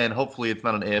say when, hopefully it's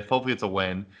not an if, hopefully it's a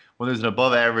when when there's an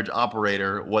above average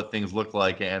operator what things look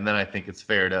like, and then I think it's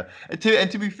fair to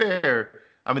be fair.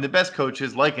 I mean, the best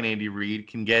coaches like an Andy Reid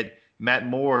can get Matt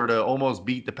Moore to almost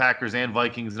beat the Packers and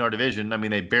Vikings in our division. I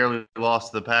mean, they barely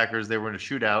lost to the Packers; they were in a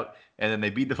shootout, and then they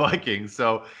beat the Vikings.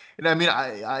 So, and I mean,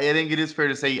 I think it is fair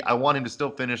to say I want him to still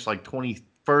finish like 21st,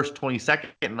 22nd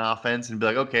in offense, and be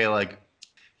like, okay, like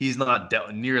he's not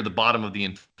near the bottom of the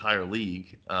entire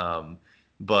league.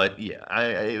 But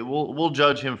yeah, we'll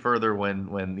judge him further when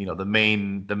the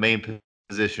main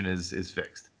position is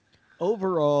fixed.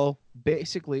 Overall,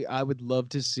 basically, I would love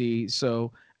to see.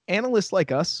 So, analysts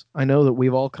like us, I know that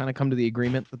we've all kind of come to the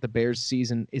agreement that the Bears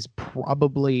season is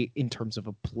probably, in terms of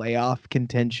a playoff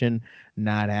contention,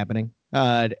 not happening.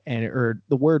 Or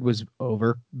the word was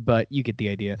over, but you get the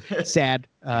idea. Sad.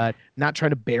 Not trying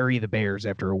to bury the Bears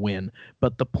after a win,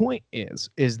 but the point is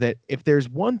that if there's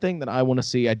one thing that I want to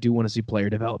see, I do want to see player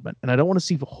development, and I don't want to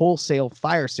see wholesale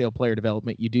fire sale player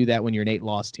development. You do that when you're an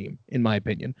 8-loss team, in my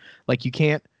opinion. Like you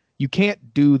can't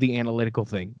do the analytical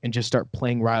thing and just start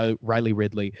playing Riley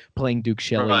Ridley, playing Duke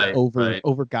Shelley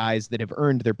over guys that have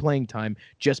earned their playing time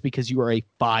just because you are a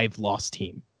 5-loss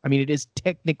team. I mean, it is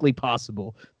technically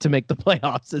possible to make the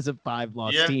playoffs as a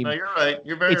 5-loss team. Yeah, no, you're right.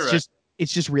 You're very right.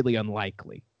 It's just really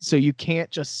unlikely. So you can't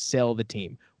just sell the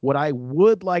team. What I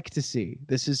would like to see,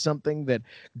 this is something that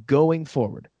going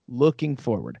forward, looking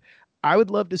forward, I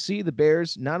would love to see the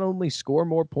Bears not only score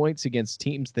more points against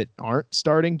teams that aren't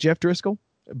starting Jeff Driscoll,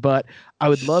 but I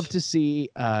would love to see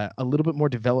a little bit more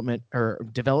development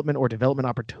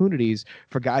opportunities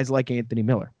for guys like Anthony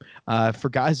Miller, for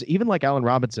guys even like Allen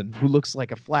Robinson, who looks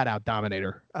like a flat-out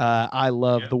dominator. I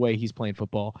love the way he's playing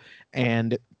football,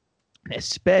 and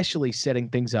especially setting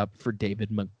things up for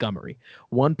David Montgomery,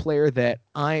 one player that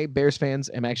I, Bears fans,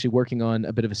 am actually working on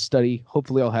a bit of a study.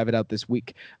 Hopefully I'll have it out this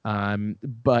week.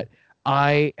 But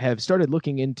I have started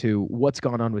looking into what's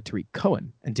gone on with Tarik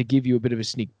Cohen. And to give you a bit of a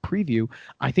sneak preview,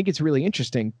 I think it's really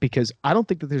interesting because I don't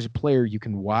think that there's a player you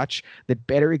can watch that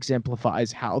better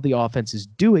exemplifies how the offense is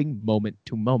doing moment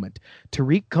to moment.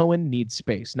 Tarik Cohen needs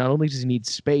space. Not only does he need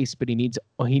space, but he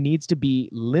needs to be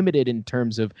limited in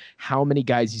terms of how many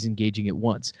guys he's engaging at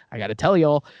once. I got to tell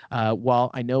y'all,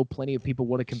 while I know plenty of people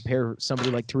want to compare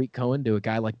somebody like Tarik Cohen to a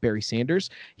guy like Barry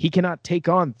Sanders, he cannot take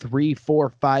on 3, 4,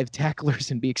 5 tacklers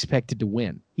and be expected to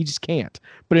win. He just can't.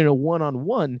 But in a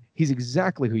one-on-one, he's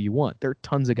exactly who you want. There are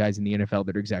tons of guys in the NFL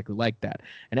that are exactly like that.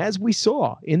 And as we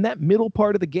saw in that middle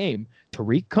part of the game,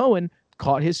 Tarik Cohen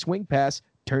caught his swing pass,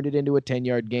 turned it into a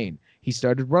 10-yard gain. He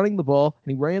started running the ball,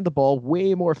 and he ran the ball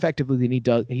way more effectively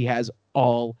than he has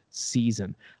all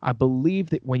season. I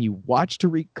believe that when you watch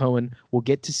Tarik Cohen, we'll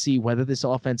get to see whether this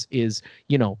offense is,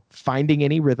 finding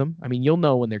any rhythm. I mean, you'll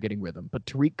know when they're getting rhythm, but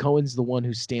Tarik Cohen's the one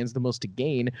who stands the most to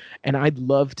gain, and I'd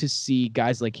love to see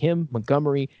guys like him,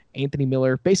 Montgomery, Anthony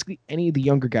Miller, basically any of the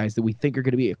younger guys that we think are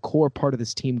going to be a core part of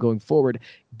this team going forward,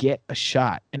 get a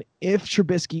shot. And if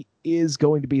Trubisky is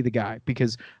going to be the guy,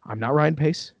 because I'm not Ryan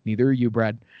Pace, neither are you,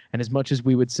 Brad, and as much as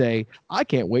we would say, I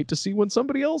can't wait to see when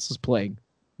somebody else is playing,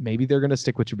 maybe they're going to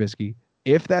stick with Trubisky.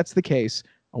 If that's the case,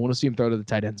 I want to see him throw to the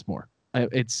tight ends more.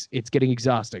 It's getting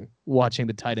exhausting watching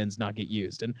the tight ends not get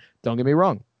used. And don't get me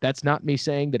wrong, that's not me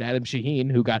saying that Adam Shaheen,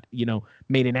 who got,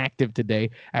 made inactive today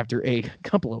after a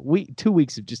couple of 2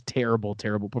 weeks of just terrible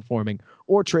performing,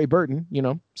 or Trey Burton,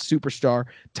 superstar,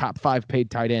 top 5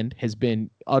 paid tight end, has been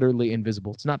utterly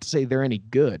invisible. It's not to say they're any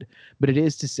good, but it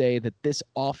is to say that this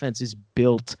offense is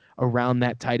built around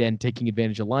that tight end taking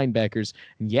advantage of linebackers.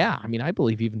 And yeah, I mean, I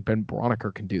believe even Ben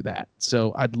Broniker can do that.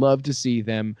 So I'd love to see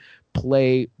them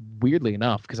play, weirdly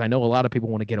enough, because I know a lot of people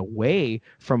want to get away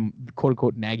from quote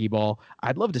unquote Nagy ball.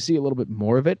 I'd love to see a little bit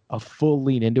more of it, a full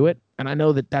lean into it. And I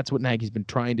know that that's what Nagy's been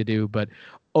trying to do, but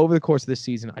over the course of this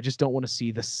season, I just don't want to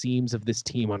see the seams of this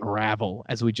team unravel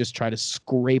as we just try to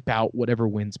scrape out whatever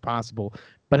wins possible.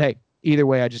 But hey, either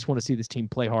way, I just want to see this team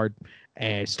play hard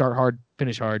and start hard,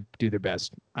 finish hard, do their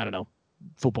best. I don't know,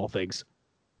 football things.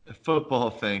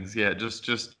 Yeah.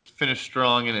 Just finish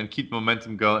strong and keep the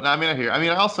momentum going. I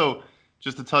also,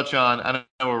 just to touch on, I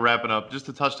know we're wrapping up, just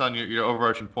to touch on your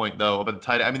overarching point, though, about the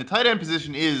tight end. I mean, the tight end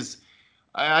position is,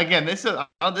 again, this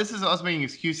is us making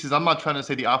excuses. I'm not trying to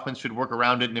say the offense should work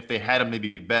around it, and if they had them, they'd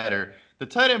be better. The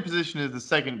tight end position is the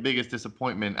second biggest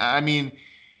disappointment. I mean,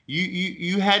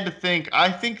 you had to think. I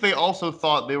think they also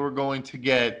thought they were going to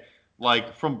get,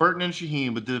 like, from Burton and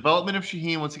Shaheen, with the development of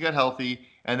Shaheen once he got healthy,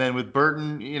 and then with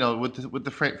Burton, with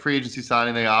the free agency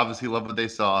signing, they obviously loved what they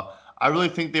saw. I really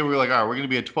think they were like, all right, we're going to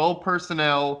be a 12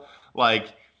 personnel,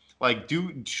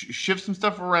 shift some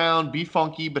stuff around, be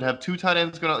funky, but have 2 tight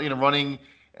ends going, running,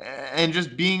 and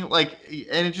just being like,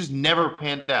 and it just never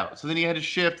panned out. So then he had to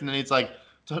shift, and then it's like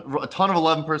a ton of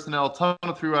 11 personnel, a ton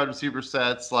of 3 wide receiver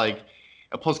sets, like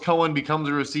plus Cohen becomes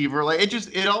a receiver. Like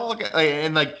it all got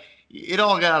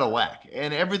out of whack,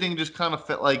 and everything just kind of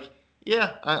felt like,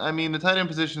 yeah, I mean the tight end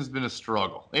position has been a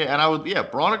struggle. Yeah, and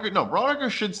Broniker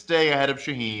should stay ahead of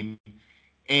Shaheen,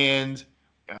 and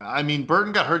I mean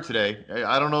Burton got hurt today.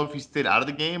 I don't know if he stayed out of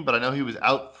the game, but I know he was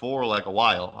out for like a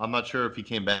while. I'm not sure if he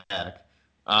came back.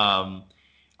 Um,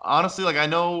 Honestly, like I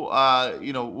know,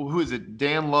 who is it?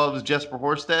 Dan loves Jesper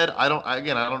Horsted. I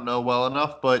don't know well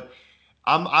enough, but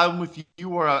I'm with you.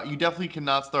 Where you definitely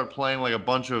cannot start playing like a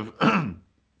bunch of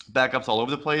backups all over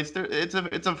the place. It's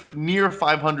a near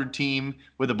 500 team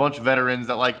with a bunch of veterans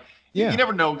that like you Yeah.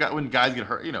 never know when guys get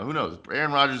hurt. Who knows?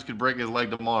 Aaron Rodgers could break his leg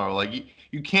tomorrow. Like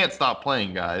you can't stop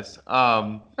playing guys.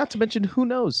 Not to mention, who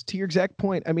knows? To your exact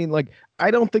point, I mean, like, I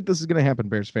don't think this is going to happen,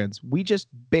 Bears fans. We just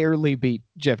barely beat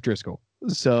Jeff Driscoll,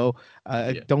 so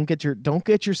Yeah. don't get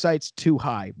your sights too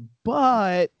high.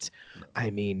 But I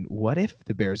mean, what if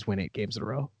the Bears win 8 games in a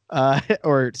row,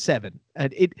 or 7?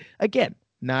 And it again,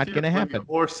 not going to happen.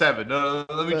 Or 7. No,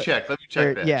 let me But check. Let me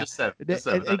check that. yeah, Just 7. Just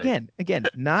 7. again,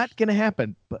 not gonna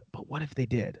happen. But what if they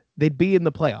did? They'd be in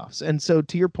the playoffs. And so,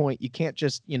 to your point, you can't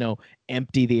just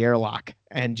empty the airlock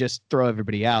and just throw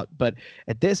everybody out. But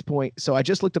at this point, so I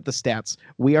just looked up the stats.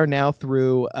 We are now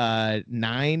through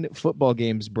 9 football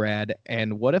games, Brad.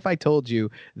 And what if I told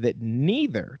you that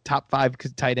neither top 5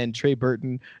 tight end Trey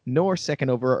Burton nor second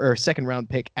round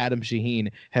pick Adam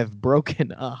Shaheen have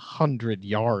broken 100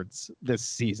 yards this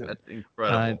season? That's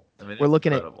incredible. We're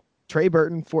looking at Trey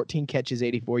Burton, 14 catches,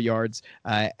 84 yards.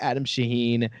 Adam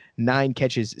Shaheen, 9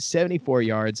 catches, 74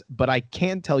 yards. But I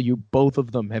can tell you both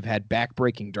of them have had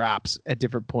back-breaking drops at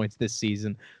different points this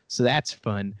season. So that's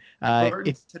fun.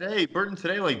 Burton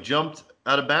today like jumped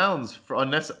out of bounds for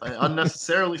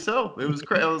unnecessarily so. It was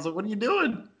crazy. I was like, what are you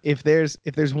doing? If there's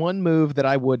one move that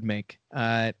I would make,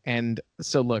 and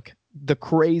so look, the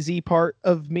crazy part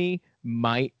of me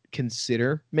might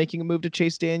consider making a move to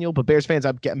Chase Daniel, but Bears fans,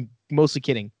 I'm mostly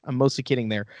kidding. I'm mostly kidding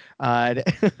there. What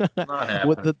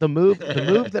the move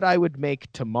that I would make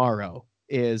tomorrow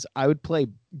is I would play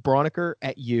Broniker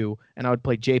at U and I would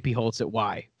play JP Holtz at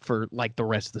Y for like the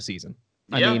rest of the season.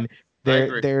 Yeah, I mean,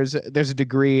 there's a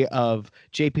degree of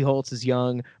JP Holtz is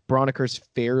young, Broniker's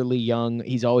fairly young.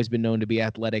 He's always been known to be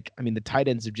athletic. I mean, the tight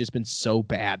ends have just been so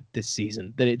bad this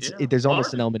season that there's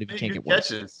almost an element of you can't get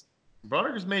worse.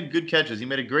 Broniker's made good catches. He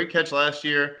made a great catch last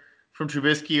year from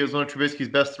Trubisky. It was one of Trubisky's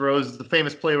best throws. It's the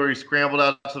famous play where he scrambled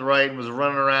out to the right and was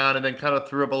running around and then kind of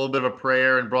threw up a little bit of a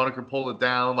prayer, and Broniker pulled it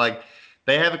down. Like,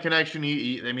 they have a connection.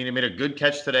 He made a good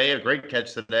catch today, a great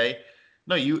catch today.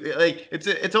 No,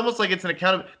 it's almost like it's an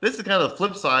account. This is kind of the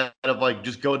flip side of like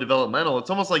just go developmental.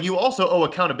 It's almost like you also owe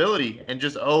accountability and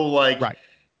just owe like. Right.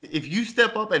 If you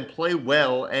step up and play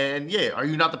well, and are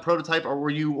you not the prototype, or were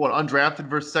you undrafted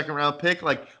versus second round pick?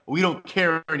 Like, we don't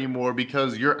care anymore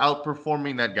because you're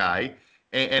outperforming that guy,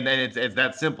 and then it's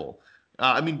that simple.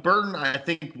 I mean, Burton, I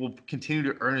think, will continue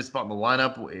to earn his spot in the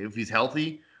lineup if he's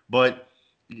healthy, but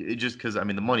just because the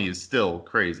money is still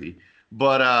crazy.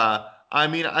 But I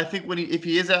mean, I think if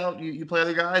he is out, you play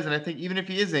other guys, and I think even if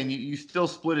he is in, you still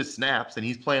split his snaps, and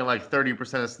he's playing like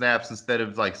 30% of snaps instead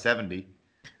of like 70.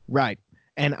 Right.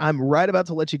 And I'm right about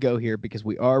to let you go here because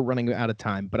we are running out of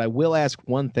time. But I will ask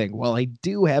one thing. While I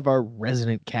do have our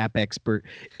resident cap expert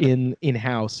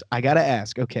in-house, I got to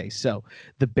ask, okay, so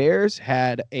the Bears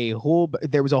had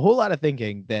there was a whole lot of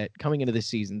thinking that coming into this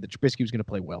season that Trubisky was going to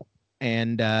play well.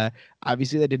 And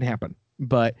obviously that didn't happen.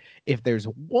 But if there's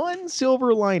one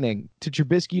silver lining to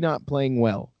Trubisky not playing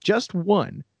well, just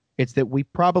one, it's that we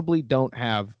probably don't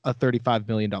have a $35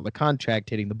 million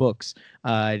contract hitting the books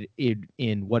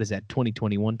in what is that,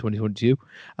 2021, 2022?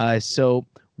 So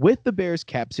with the Bears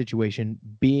cap situation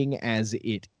being as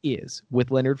it is, with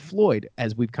Leonard Floyd,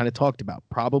 as we've kind of talked about,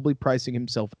 probably pricing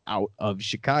himself out of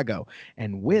Chicago,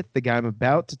 and with the guy I'm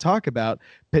about to talk about,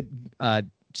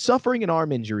 suffering an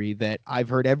arm injury that I've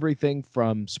heard everything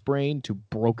from sprain to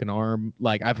broken arm.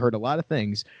 Like, I've heard a lot of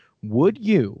things.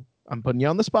 I'm putting you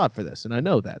on the spot for this, and I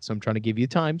know that, so I'm trying to give you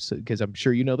time because I'm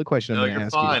sure you know the question I'm going to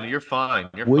ask you. You're fine.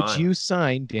 Would you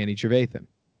sign Danny Trevathan?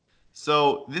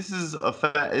 So this is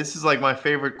like my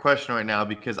favorite question right now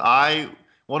because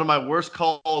one of my worst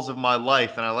calls of my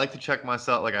life, and I like to check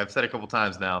myself, like I've said a couple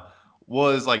times now,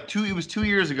 was like 2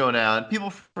 years ago now, and people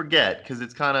forget because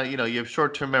it's kind of, you have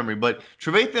short-term memory, but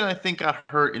Trevathan, I think, got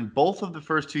hurt in both of the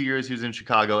first 2 years he was in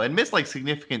Chicago and missed like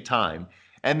significant time.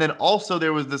 And then also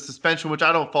there was the suspension, which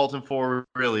I don't fault him for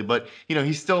really, but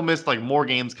he still missed like more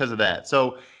games because of that.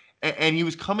 So, and he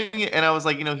was coming, and I was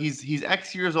like, he's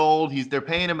X years old. They're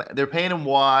paying him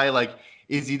Y. Like,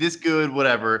 is he this good?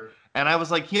 Whatever. and I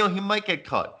was like, he might get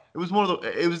cut. It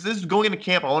was this is going into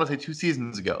camp, I want to say 2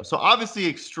 seasons ago. So obviously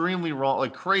extremely wrong,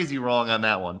 like crazy wrong on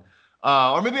that one.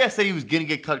 Or maybe I said he was going to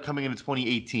get cut coming into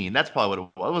 2018. That's probably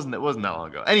what it was. It wasn't that long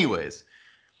ago. Anyways,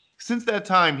 since that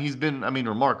time, he's been, I mean,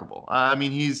 remarkable. I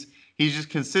mean, he's just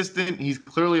consistent. He's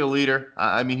clearly a leader.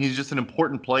 I mean, he's just an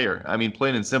important player. I mean,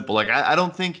 plain and simple. Like, I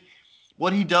don't think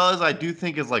what he does, I do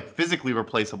think is like physically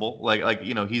replaceable.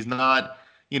 He's not,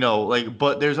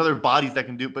 but there's other bodies that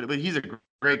can do. But he's a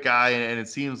great guy, and it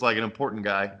seems like an important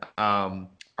guy.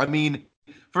 I mean,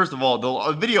 first of all,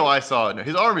 the video I saw,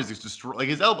 his arm is just destroyed. Like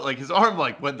his elbow, like his arm,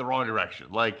 like went the wrong direction.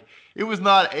 Like it was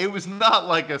not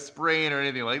like a sprain or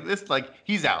anything like this. Like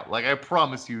he's out. Like I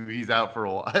promise you, he's out for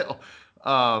a while.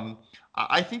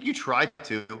 I think you tried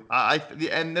to.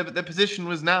 And the position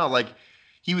was now like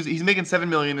he's making $7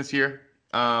 million this year.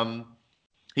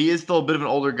 He is still a bit of an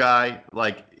older guy.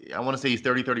 Like I want to say he's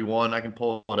 30, 31. I can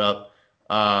pull it up.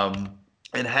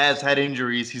 And has had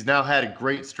injuries. He's now had a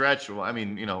great stretch. Well, I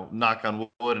mean, knock on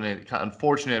wood, and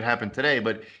unfortunate it happened today,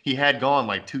 but he had gone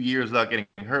like 2 years without getting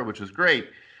hurt, which was great.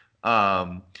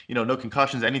 No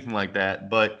concussions, anything like that.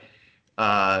 But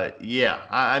yeah,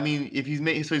 I mean, if he's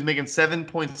making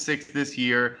 7.6 this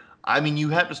year. I mean, you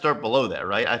have to start below that,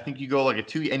 right? I think you go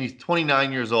like and he's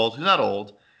 29 years old. He's not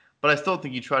old, but I still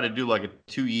think you try to do like a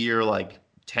 2 year, like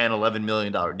 10, $11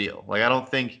 million deal. Like I don't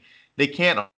think they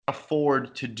can't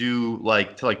afford to do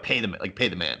pay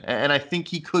the man. And I think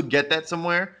he could get that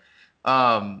somewhere.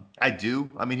 I do.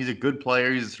 I mean, he's a good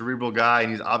player. He's a cerebral guy,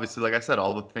 and he's obviously, like I said,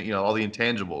 all the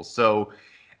intangibles. So,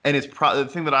 and it's the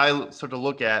thing that I start to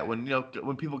look at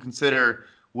when people consider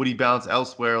would he bounce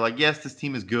elsewhere. Like, yes, this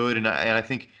team is good, and I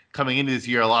think coming into this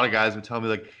year, a lot of guys would tell me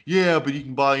like, yeah, but you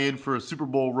can buy in for a Super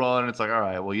Bowl run. And it's like, all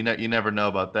right, well, you never know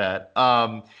about that.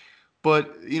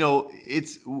 But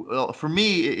it's for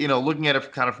me, looking at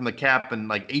it kind of from the cap and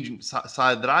like agent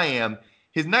side that I am,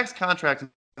 his next contract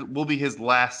will be his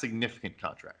last significant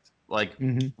contract. Like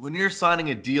when you're signing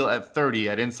a deal at 30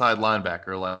 at inside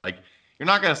linebacker, like you're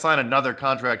not going to sign another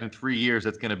contract in 3 years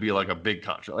that's going to be like a big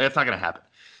contract. Like, that's not going to happen.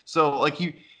 So like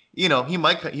he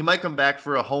might come back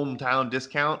for a hometown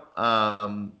discount.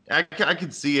 I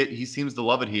could see it. He seems to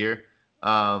love it here.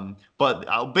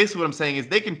 But basically what I'm saying is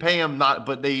they can pay him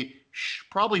but they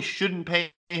probably shouldn't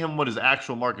pay him what his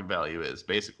actual market value is,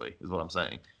 basically, is what I'm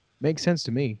saying. Makes sense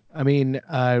to me. I mean,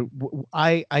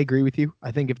 I agree with you.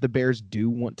 I think if the Bears do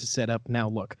want to set up now,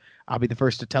 look, I'll be the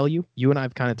first to tell you. You and I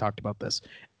have kind of talked about this.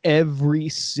 Every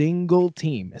single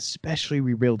team, especially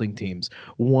rebuilding teams,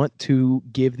 want to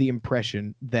give the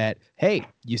impression that, hey,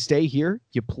 you stay here,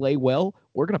 you play well,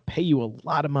 we're going to pay you a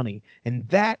lot of money. And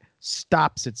that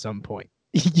stops at some point.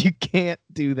 You can't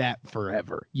do that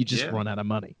forever. You just run out of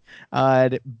money.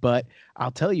 But I'll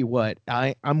tell you what,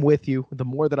 I'm with you. The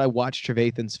more that I watch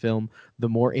Trevathan's film, the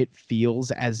more it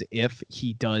feels as if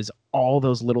he does all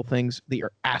those little things that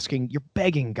you're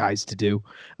begging guys to do.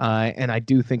 And I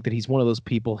do think that he's one of those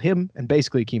people, him and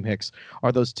basically Akeem Hicks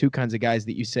are those two kinds of guys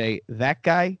that you say, that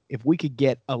guy, if we could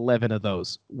get 11 of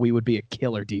those, we would be a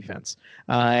killer defense.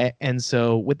 And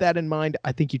so with that in mind,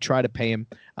 I think you try to pay him.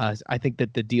 I think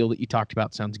that the deal that you talked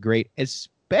about sounds great,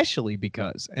 especially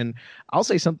because, and I'll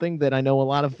say something that I know a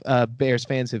lot of Bears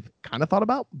fans have kind of thought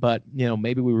about, but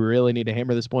maybe we really need to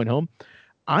hammer this point home.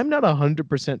 I'm not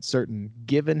 100% certain,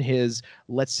 given his,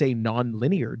 let's say,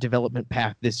 non-linear development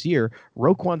path this year,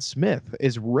 Roquan Smith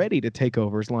is ready to take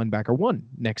over as linebacker 1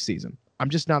 next season.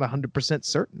 I'm just not 100%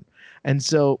 certain. And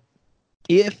so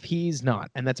if he's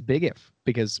not, and that's a big if,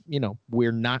 because,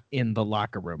 we're not in the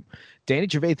locker room, Danny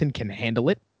Trevathan can handle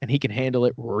it, and he can handle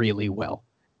it really well.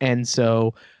 And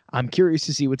so I'm curious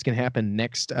to see what's going to happen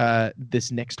this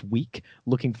next week.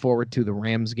 Looking forward to the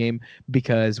Rams game,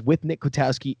 because with Nick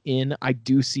Kwiatkowski in, I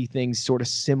do see things sort of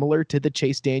similar to the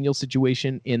Chase Daniel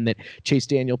situation, in that Chase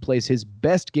Daniel plays his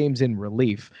best games in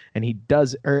relief, and he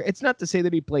does, or it's not to say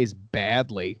that he plays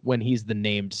badly when he's the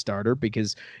named starter,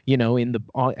 because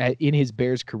in his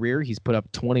Bears career he's put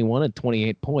up 21 and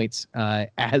 28 points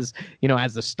as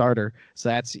the starter. So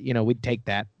that's we'd take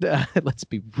that. Let's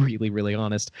be really, really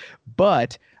honest,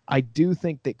 but I do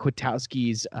think that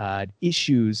Kwiatkowski's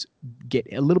issues get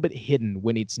a little bit hidden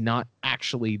when it's not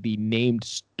actually the named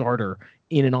starter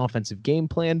in an offensive game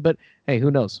plan. But hey,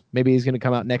 who knows? Maybe he's going to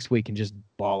come out next week and just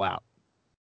ball out.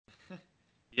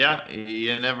 Yeah,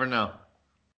 you never know.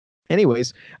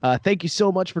 Anyways, thank you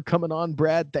so much for coming on,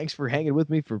 Brad. Thanks for hanging with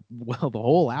me for, the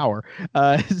whole hour.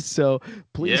 So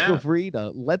please feel free to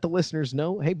let the listeners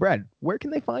know, hey, Brad, where can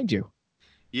they find you?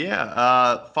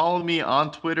 Yeah, follow me on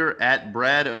Twitter at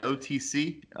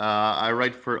BradOTC. I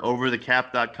write for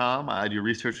OverTheCap.com. I do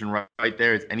research and write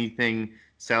there. It's anything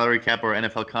salary cap or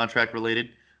NFL contract related.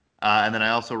 And then I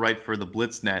also write for the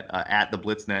Blitznet, at the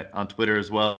Blitznet on Twitter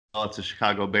as well. It's a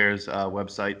Chicago Bears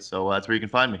website, so that's where you can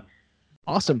find me.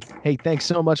 Awesome. Hey, thanks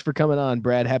so much for coming on,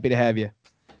 Brad. Happy to have you.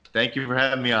 Thank you for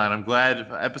having me on. I'm glad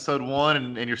episode 1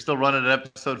 and you're still running at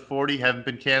episode 40 haven't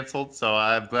been canceled, so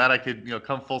I'm glad I could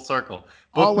come full circle.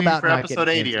 Book All me about for not episode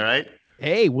getting 80, canceled. all right?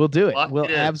 Hey, we'll do it. Lock We'll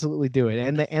it in. absolutely do it.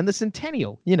 And the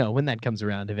centennial, when that comes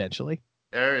around eventually.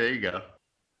 There you go.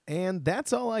 And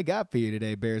that's all I got for you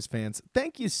today, Bears fans.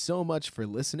 Thank you so much for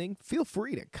listening. Feel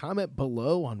free to comment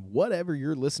below on whatever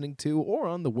you're listening to or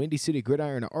on the Windy City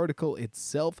Gridiron article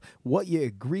itself, what you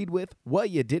agreed with, what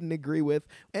you didn't agree with,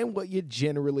 and what you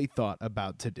generally thought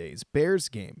about today's Bears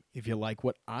game. If you like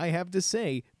what I have to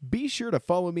say, be sure to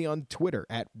follow me on Twitter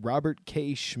at Robert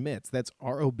K. Schmitz. That's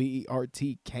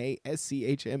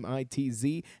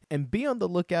RobertKSchmitz, and be on the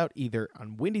lookout either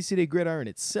on Windy City Gridiron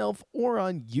itself or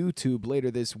on YouTube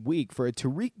later this week for a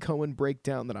Tariq Cohen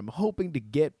breakdown that I'm hoping to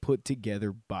get put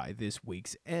together by this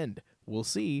week's end. We'll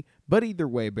see, but either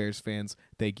way, Bears fans,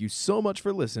 thank you so much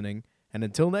for listening, and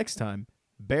until next time,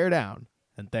 bear down,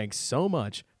 and thanks so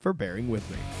much for bearing with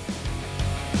me.